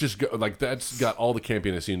 Yeah. Just go, like, that's got all the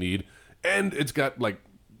campiness you need. And it's got, like,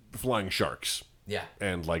 flying sharks. yeah.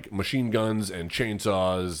 And, like, machine guns and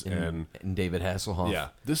chainsaws and And David Hasselhoff. yeah.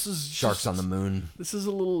 This is Sharks on the Moon. This is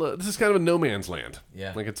a little. This is kind of a no man's land.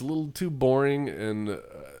 Yeah. like it's a little too boring. And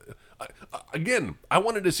again, I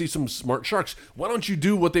wanted to see some smart sharks. Why don't you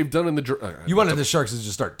do what they've done in the? You wanted the sharks to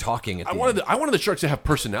just start talking at the end. I wanted the sharks to have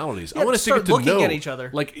personalities. Yeah, I wanted to start get to looking know at each other.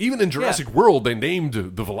 Like even in Jurassic World, they named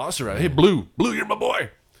the Velociraptor. Hey, Blue, you're my boy.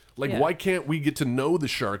 Like, Yeah. why can't we get to know the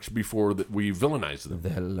sharks before that we villainize them?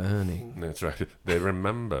 They're learning. That's right. They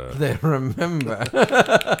remember. They remember.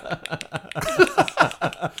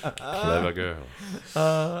 Clever girl.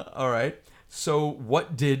 All right. So,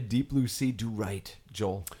 what did Deep Blue Sea do right,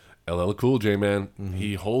 Joel? LL Cool J, man. Mm-hmm.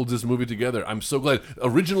 He holds this movie together. I'm so glad.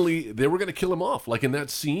 Originally, they were going to kill him off. Like in that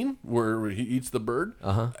scene where he eats the bird.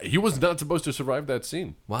 He was not supposed to survive that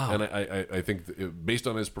scene. Wow. And I think based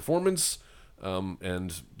on his performance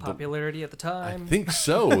and Popularity at the I time. think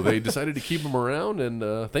so. They decided to keep him around,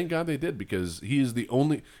 and thank God they did, because he's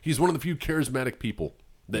one of the few charismatic people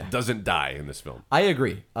that doesn't die in this film. I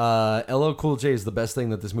agree. LL Cool J is the best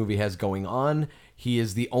thing that this movie has going on. He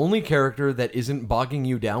is the only character that isn't bogging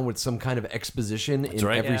you down with some kind of exposition in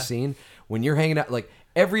right. every Yeah. scene. When you're hanging out, like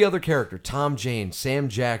every other character, Tom Jane, Sam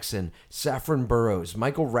Jackson, Saffron Burrows,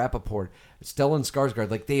 Michael Rappaport, Stellan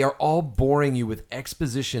Skarsgård, like they are all boring you with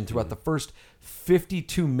exposition throughout the first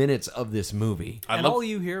 52 minutes of this movie. And all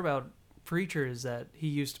you hear about Preacher is that he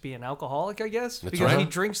used to be an alcoholic, I guess, because right. he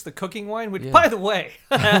drinks the cooking wine. Which, by the way,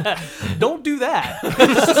 don't do that.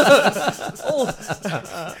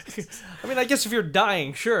 I mean, I guess if you're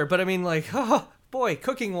dying, sure, but I mean, like, oh boy,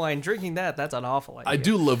 cooking wine, drinking that's an awful idea. I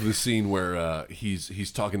do love the scene where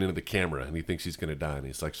he's talking into the camera and he thinks he's going to die, and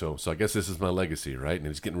he's like, so I guess this is my legacy, right? And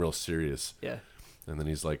he's getting real serious. Yeah. And then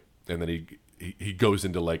he's like, and then he goes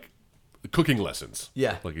into like cooking lessons.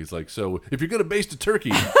 Yeah. Like he's like, so if you're going to baste a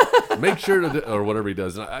turkey, make sure to or whatever he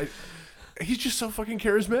does. And he's just so fucking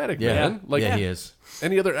charismatic, man. Like he is.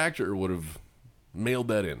 any other actor would have mailed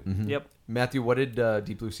that in. Yep. Matthew, what did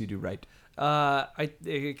Deep Blue Sea do right? I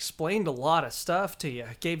explained a lot of stuff to you.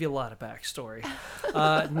 Gave you a lot of backstory.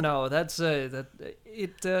 No, that's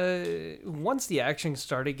once the action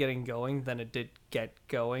started getting going, then it did get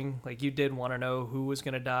going. Like, you did want to know who was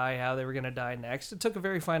going to die, how they were going to die next. It took a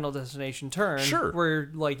very Final Destination turn. Sure. Where,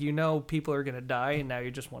 like, people are going to die, and now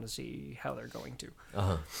you just want to see how they're going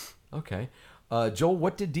to. Okay. Joel,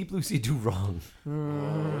 what did Deep Blue Sea do wrong?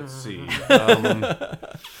 Let's see.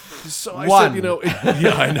 So I One. said,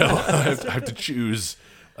 yeah, I know. I have to choose.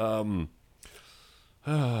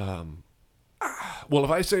 Well,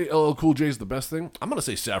 if I say LL Cool J is the best thing, I'm going to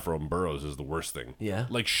say Saffron Burrows is the worst thing. Yeah?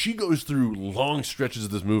 Like, she goes through long stretches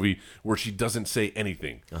of this movie where she doesn't say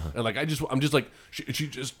anything. And, like, I'm just like, she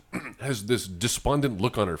just has this despondent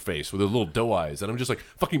look on her face with her little doe eyes. And I'm just like,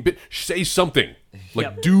 fucking say something. Like,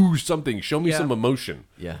 Yep. do something. Show me Yeah. some emotion.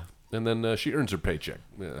 Yeah. And then she earns her paycheck.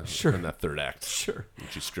 Sure. In that third act. Sure. And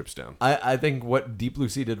she strips down. I think what Deep Blue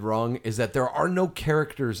Sea did wrong is that there are no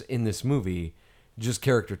characters in this movie, just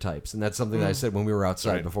character types. And that's something that I said when we were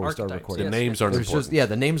outside Right. before we started Archetypes, recording. The names aren't There's important. just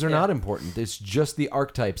the names are not important. It's just the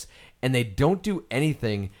archetypes, and they don't do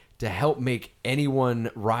anything to help make anyone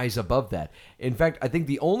rise above that. In fact, I think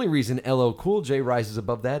the only reason LL Cool J rises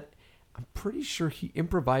above that, I'm pretty sure he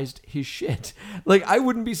improvised his shit. Like, I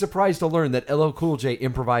wouldn't be surprised to learn that LL Cool J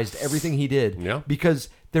improvised everything he did. Yeah. Because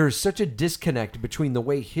there is such a disconnect between the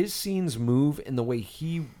way his scenes move and the way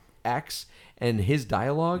he acts and his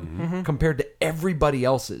dialogue compared to everybody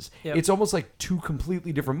else's. Yep. It's almost like two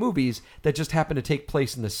completely different movies that just happen to take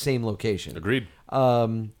place in the same location. Agreed.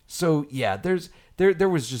 So yeah, there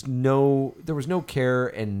was no care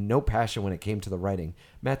and no passion when it came to the writing.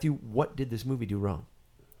 Matthew, what did this movie do wrong?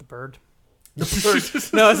 The bird.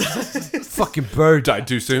 No, Fucking bird. Died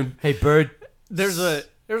too soon. Hey, bird. there's a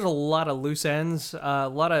lot of loose ends, a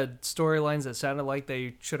lot of storylines that sounded like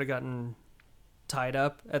they should have gotten tied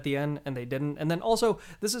up at the end, and they didn't. And then also,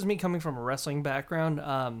 this is me coming from a wrestling background.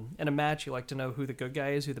 In a match, you like to know who the good guy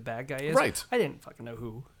is, who the bad guy is. Right. I didn't fucking know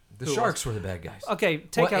who. The who it Sharks were the bad guys. was. Okay,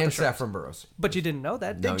 take out and the Sharks. Saffron Burrows. But you didn't know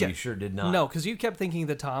that, No, did you? you sure did not. No, because you kept thinking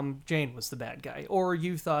that Tom Jane was the bad guy, or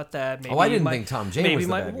you thought that maybe. I didn't think Tom Jane was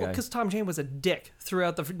the bad guy. Because Tom Jane was a dick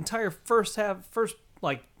throughout the entire first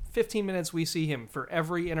 15 minutes we see him for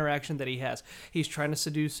every interaction that he has. He's trying to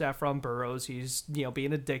seduce Saffron Burrows. He's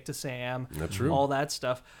being a dick to Sam. That's true. All that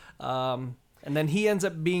stuff. And then he ends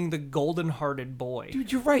up being the golden-hearted boy.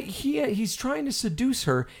 Dude, you're right. He's trying to seduce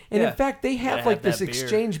her, and Yeah. in fact, they have Gotta like have this that beer.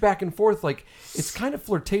 exchange back and forth. Like, it's kind of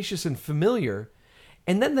flirtatious and familiar.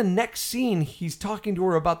 And then the next scene, he's talking to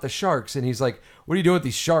her about the sharks, and he's like, "What are you doing with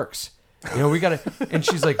these sharks? We gotta." And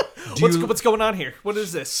she's like, What's going on here? What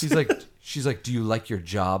is this? she's like, "Do you like your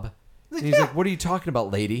job?" And he's like, "What are you talking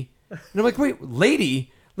about, lady?" And I'm like, "Wait,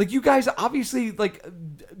 lady." Like, you guys obviously, like,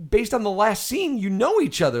 based on the last scene, you know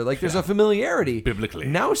each other. Like, there's a familiarity. Biblically.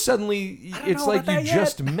 Now suddenly, it's know like about you that yet.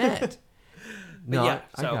 just met. No, yeah,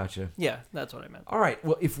 I gotcha. Yeah, that's what I meant. All right,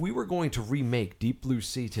 well, if we were going to remake Deep Blue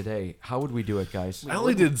Sea today, how would we do it, guys? I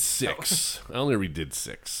only did 6. I only redid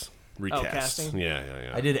 6. Recast. casting?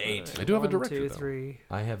 Yeah. I did 8. I do have a 1, director, 2, though. 3.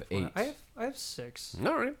 I have 8. I have 6,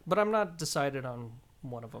 All right. but I'm not decided on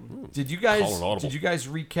one of them. Did you Call it guys? audible. Did you guys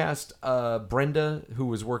recast Brenda, who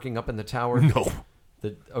was working up in the tower? No.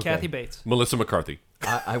 Okay. Kathy Bates. Melissa McCarthy.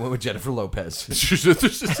 I went with Jennifer Lopez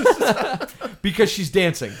Oh, because she's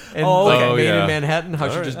dancing. And Oh, like okay. Made yeah. in Manhattan, how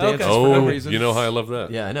she right. just dances Okay. for no reason. you know how I love that.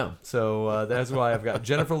 Yeah, I know. So that's why I've got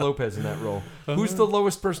Jennifer Lopez in that role. Who's the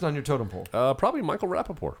lowest person on your totem pole? Probably Michael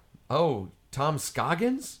Rappaport. Oh, Tom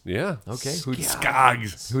Scoggins? Yeah. Okay.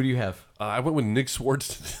 Scogs. Who do you have? I went with Nick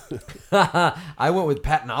Swartz. I went with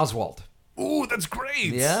Patton Oswalt. Ooh, that's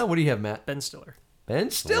great. Yeah, what do you have, Matt? Ben Stiller. Ben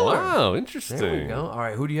Stiller. Wow, interesting. There we go. All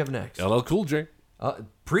right, who do you have next? LL Cool J.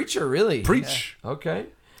 Preacher, really? Preach. Okay.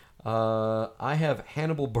 I have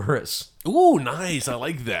Hannibal Buress. Ooh, nice. I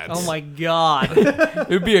like that. Oh my God. It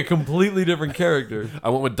would be a completely different character. I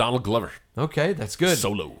went with Donald Glover. Okay, that's good.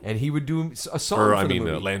 Solo. And he would do a song Or, for I the mean,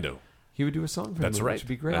 movie. Lando. He would do a song for That's the movie, right. which would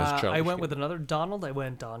be great. As I Childish went Gambino. with another Donald. I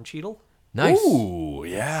went Don Cheadle. Nice. Ooh,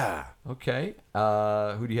 yeah. Okay.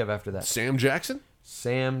 Who do you have after that? Sam Jackson?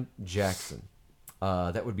 Sam Jackson.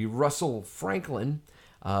 That would be Russell Franklin.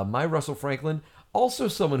 My Russell Franklin, also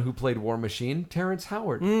someone who played War Machine, Terrence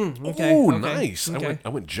Howard. Okay. Ooh, okay, nice. Okay. I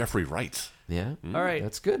went Jeffrey Wright. Yeah. All right.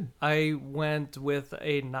 That's good. I went with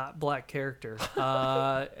a not black character,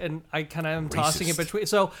 and I kind of am tossing it Racist. between.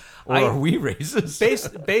 So, Or are we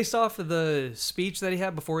racist? based off of the speech that he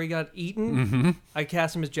had before he got eaten, I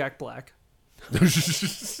cast him as Jack Black.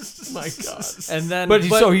 My God. And then, But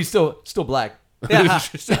he's still black. yeah.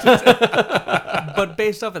 But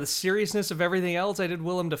based off of the seriousness of everything else, I did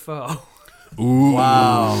Willem Dafoe, Ooh.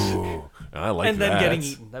 Wow. I like and that. then getting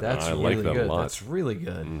eaten. That's I really like that a good. lot. That's really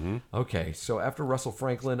good. Okay, so after Russell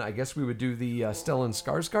Franklin, I guess we would do the Stellan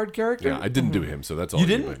Skarsgård character. Yeah, I didn't do him, so that's all. You I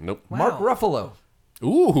didn't? went. Nope. Mark Wow. Ruffalo.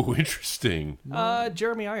 Ooh, interesting.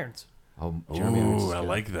 Jeremy Irons. Oh, Jeremy Irons is Ooh, I good.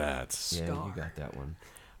 like that. Yeah, you got that one.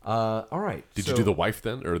 All right. Did so you do the wife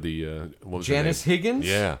then, or the what was her Janice name? Higgins?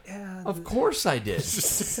 Yeah. Of course I did.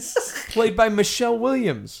 Played by Michelle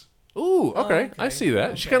Williams. Ooh, okay. I see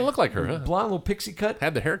that. She kind of looked like her, huh? Blonde little pixie cut.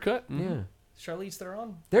 Had the haircut. Yeah. Charlize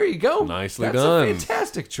Theron. There you go. Nicely That's done. a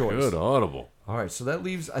fantastic choice. Good audible. All right, so that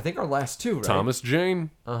leaves, I think, our last two, right? Thomas Jane.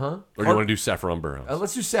 Uh-huh. Or do you want to do Saffron Burrows?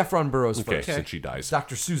 Let's do Saffron Burrows okay, first. since she dies.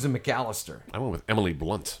 Dr. Susan McAllister. I went with Emily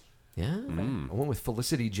Blunt. Yeah. I went with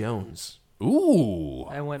Felicity Jones. Ooh.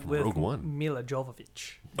 I went from with Rogue One. Mila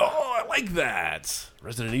Jovovich. Oh, I like that.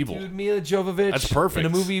 Resident Evil. Dude, Mila Jovovich. That's perfect. In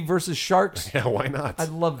a movie versus sharks. Yeah, why not? I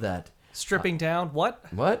love that. Stripping down. What?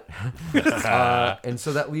 What? And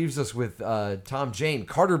so that leaves us with Tom Jane,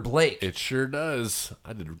 Carter Blake. It sure does.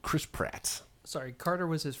 I did Chris Pratt. Sorry, Carter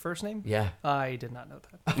was his first name? Yeah. I did not know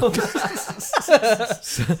that.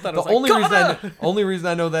 The only reason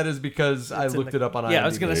I know that is because I It's in looked the- it up on IMDb. Yeah, I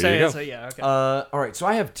was going to There you say, go. so yeah, okay. All right, so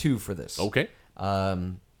I have two for this. Okay.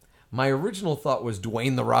 My original thought was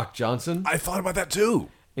Dwayne The Rock Johnson. I thought about that too.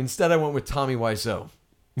 Instead, I went with Tommy Wiseau.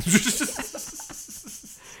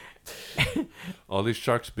 All these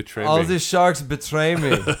sharks betray All me. these sharks betray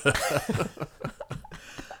me.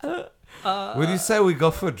 Would you say we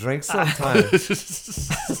go for a drink sometime?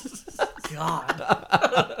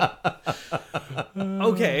 God.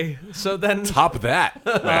 Okay, so then Top that.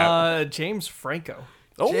 Matt. James Franco.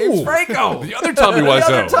 Oh, James Franco. The other Tommy The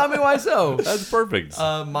other Wiseau. Tommy Wiseau. That's perfect.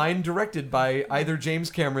 Mine directed by either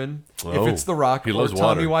James Cameron, Oh, if it's The Rock, he or loves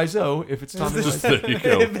Tommy water. Wiseau, if it's Tommy Wiseau. there you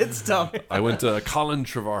go. If it's Tommy. I went to Colin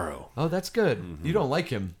Trevorrow. Oh, that's good. You don't like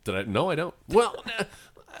him. Did I? No, I don't. Well,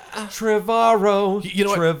 Trevorrow. You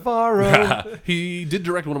know what? Trevorrow. he did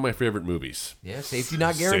direct one of my favorite movies. Yeah, safety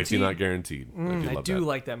not guaranteed. Safety Not Guaranteed. I love do that.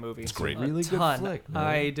 like that movie. It's great. Really good ton. flick, man.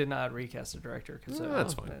 I did not recast the director because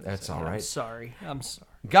that's fine. That's all right. I'm sorry. I'm sorry.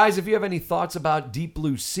 Guys, if you have any thoughts about Deep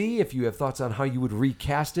Blue Sea, if you have thoughts on how you would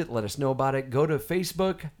recast it, let us know about it. Go to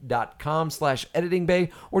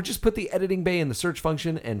facebook.com/editingbay or just put the Editing Bay in the search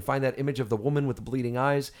function and find that image of the woman with the bleeding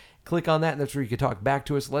eyes. Click on that, and that's where you can talk back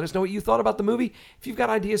to us. Let us know what you thought about the movie. If you've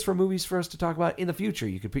got ideas for movies for us to talk about in the future,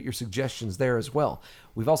 you can put your suggestions there as well.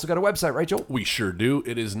 We've also got a website, right, Joel? We sure do.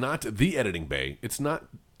 It is not the Editing Bay. It's not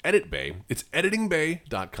Edit Bay. It's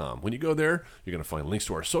editingbay.com. When you go there, you're going to find links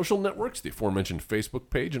to our social networks, the aforementioned Facebook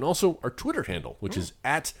page, and also our Twitter handle, which is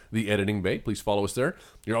at the Editing Bay. Please follow us there.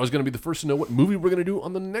 You're always going to be the first to know what movie we're going to do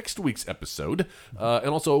on the next week's episode, and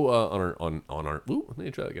also on our. Ooh, let me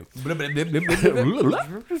try that again.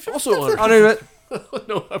 also on our.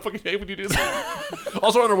 No, I fucking hate when you do that.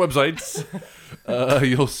 Also on our websites,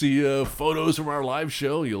 You'll see photos from our live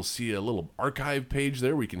show. You'll see a little archive page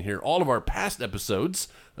there where you can hear all of our past episodes.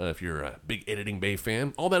 If you're a big Editing Bay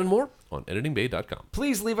fan, all that and more on editingbay.com.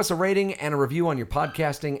 Please leave us a rating and a review on your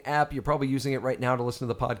podcasting app. You're probably using it right now to listen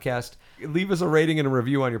to the podcast. Leave us a rating and a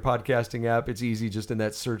review on your podcasting app. It's easy, just in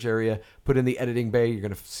that search area. Put in the Editing Bay. You're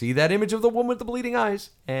going to see that image of the woman with the bleeding eyes,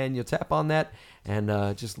 and you'll tap on that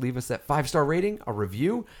and just leave us that 5-star rating, a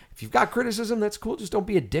review. If you've got criticism, that's cool. Just don't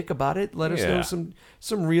be a dick about it. Let us know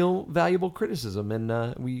some real valuable criticism,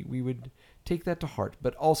 and we would take that to heart.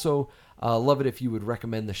 But also love it if you would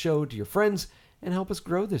recommend the show to your friends and help us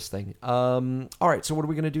grow this thing. All right, so what are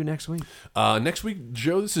we going to do next week? Next week,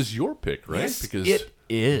 Joe, this is your pick, right? Yes, because it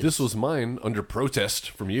is. This was mine under protest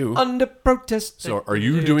from you. Under protest. So are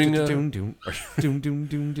you doing... Are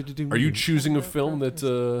Are you choosing a film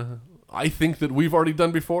that I think that we've already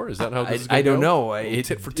done before? Is that how this is going I to go? don't know. A little It,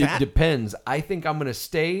 tit for it tat? depends. I think I'm going to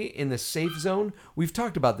stay in the safe zone. We've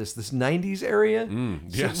talked about this 90s area.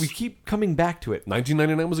 yes. So we keep coming back to it.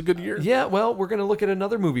 1999 was a good year. Yeah, well, we're going to look at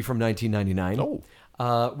another movie from 1999.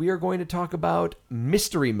 Oh. We are going to talk about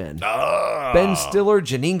Mystery Men. Ah. Ben Stiller,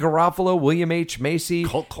 Janine Garofalo, William H. Macy,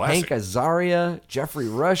 Cult classic. Hank Azaria, Jeffrey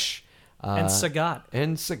Rush, And Sagat.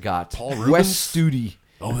 and Sagat. Paul Rubens? Wes Studi.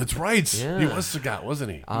 Oh, that's right. Yeah. He was Sagat,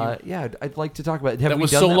 wasn't he? Yeah, I'd like to talk about it. Have that we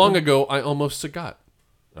was done so that long one? ago, I almost Sagat.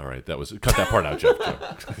 All right, cut that part out, Jeff.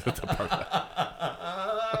 Cut that part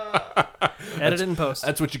out. Edit it and post.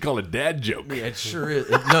 That's what you call a dad joke. Yeah, it sure is.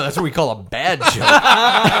 No, that's what we call a bad joke.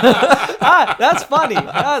 That's funny.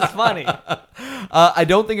 That's funny. I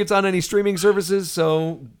don't think it's on any streaming services,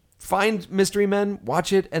 so find Mystery Men,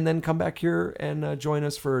 watch it, and then come back here and join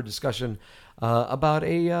us for a discussion about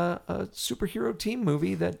a superhero team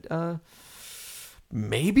movie that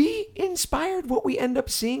maybe inspired what we end up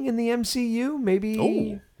seeing in the MCU.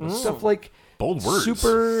 Maybe stuff like Bold words.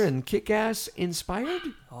 Super and Kick-Ass inspired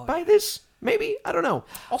by this. Maybe. I don't know.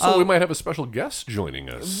 Also, we might have a special guest joining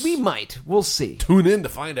us. We might. We'll see. Tune in to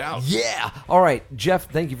find out. Yeah. All right, Jeff,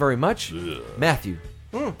 thank you very much. Matthew,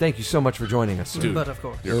 thank you so much for joining us. Dude, But of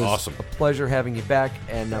course. It you're was awesome. a pleasure having you back,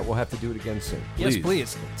 and we'll have to do it again soon. Yes, Please.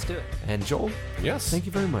 please. Let's do it. And Joel, Yes. thank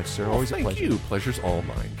you very much, sir. Well, Always a thank pleasure. you. Pleasure's all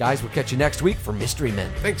mine. Guys, we'll catch you next week for Mystery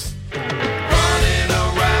Men. Thanks. Running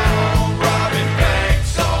around, robbing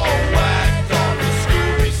banks, all whacked on the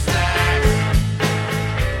Scooby Snacks.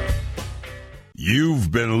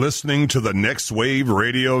 You've been listening to the Next Wave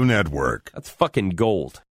Radio Network. That's fucking gold.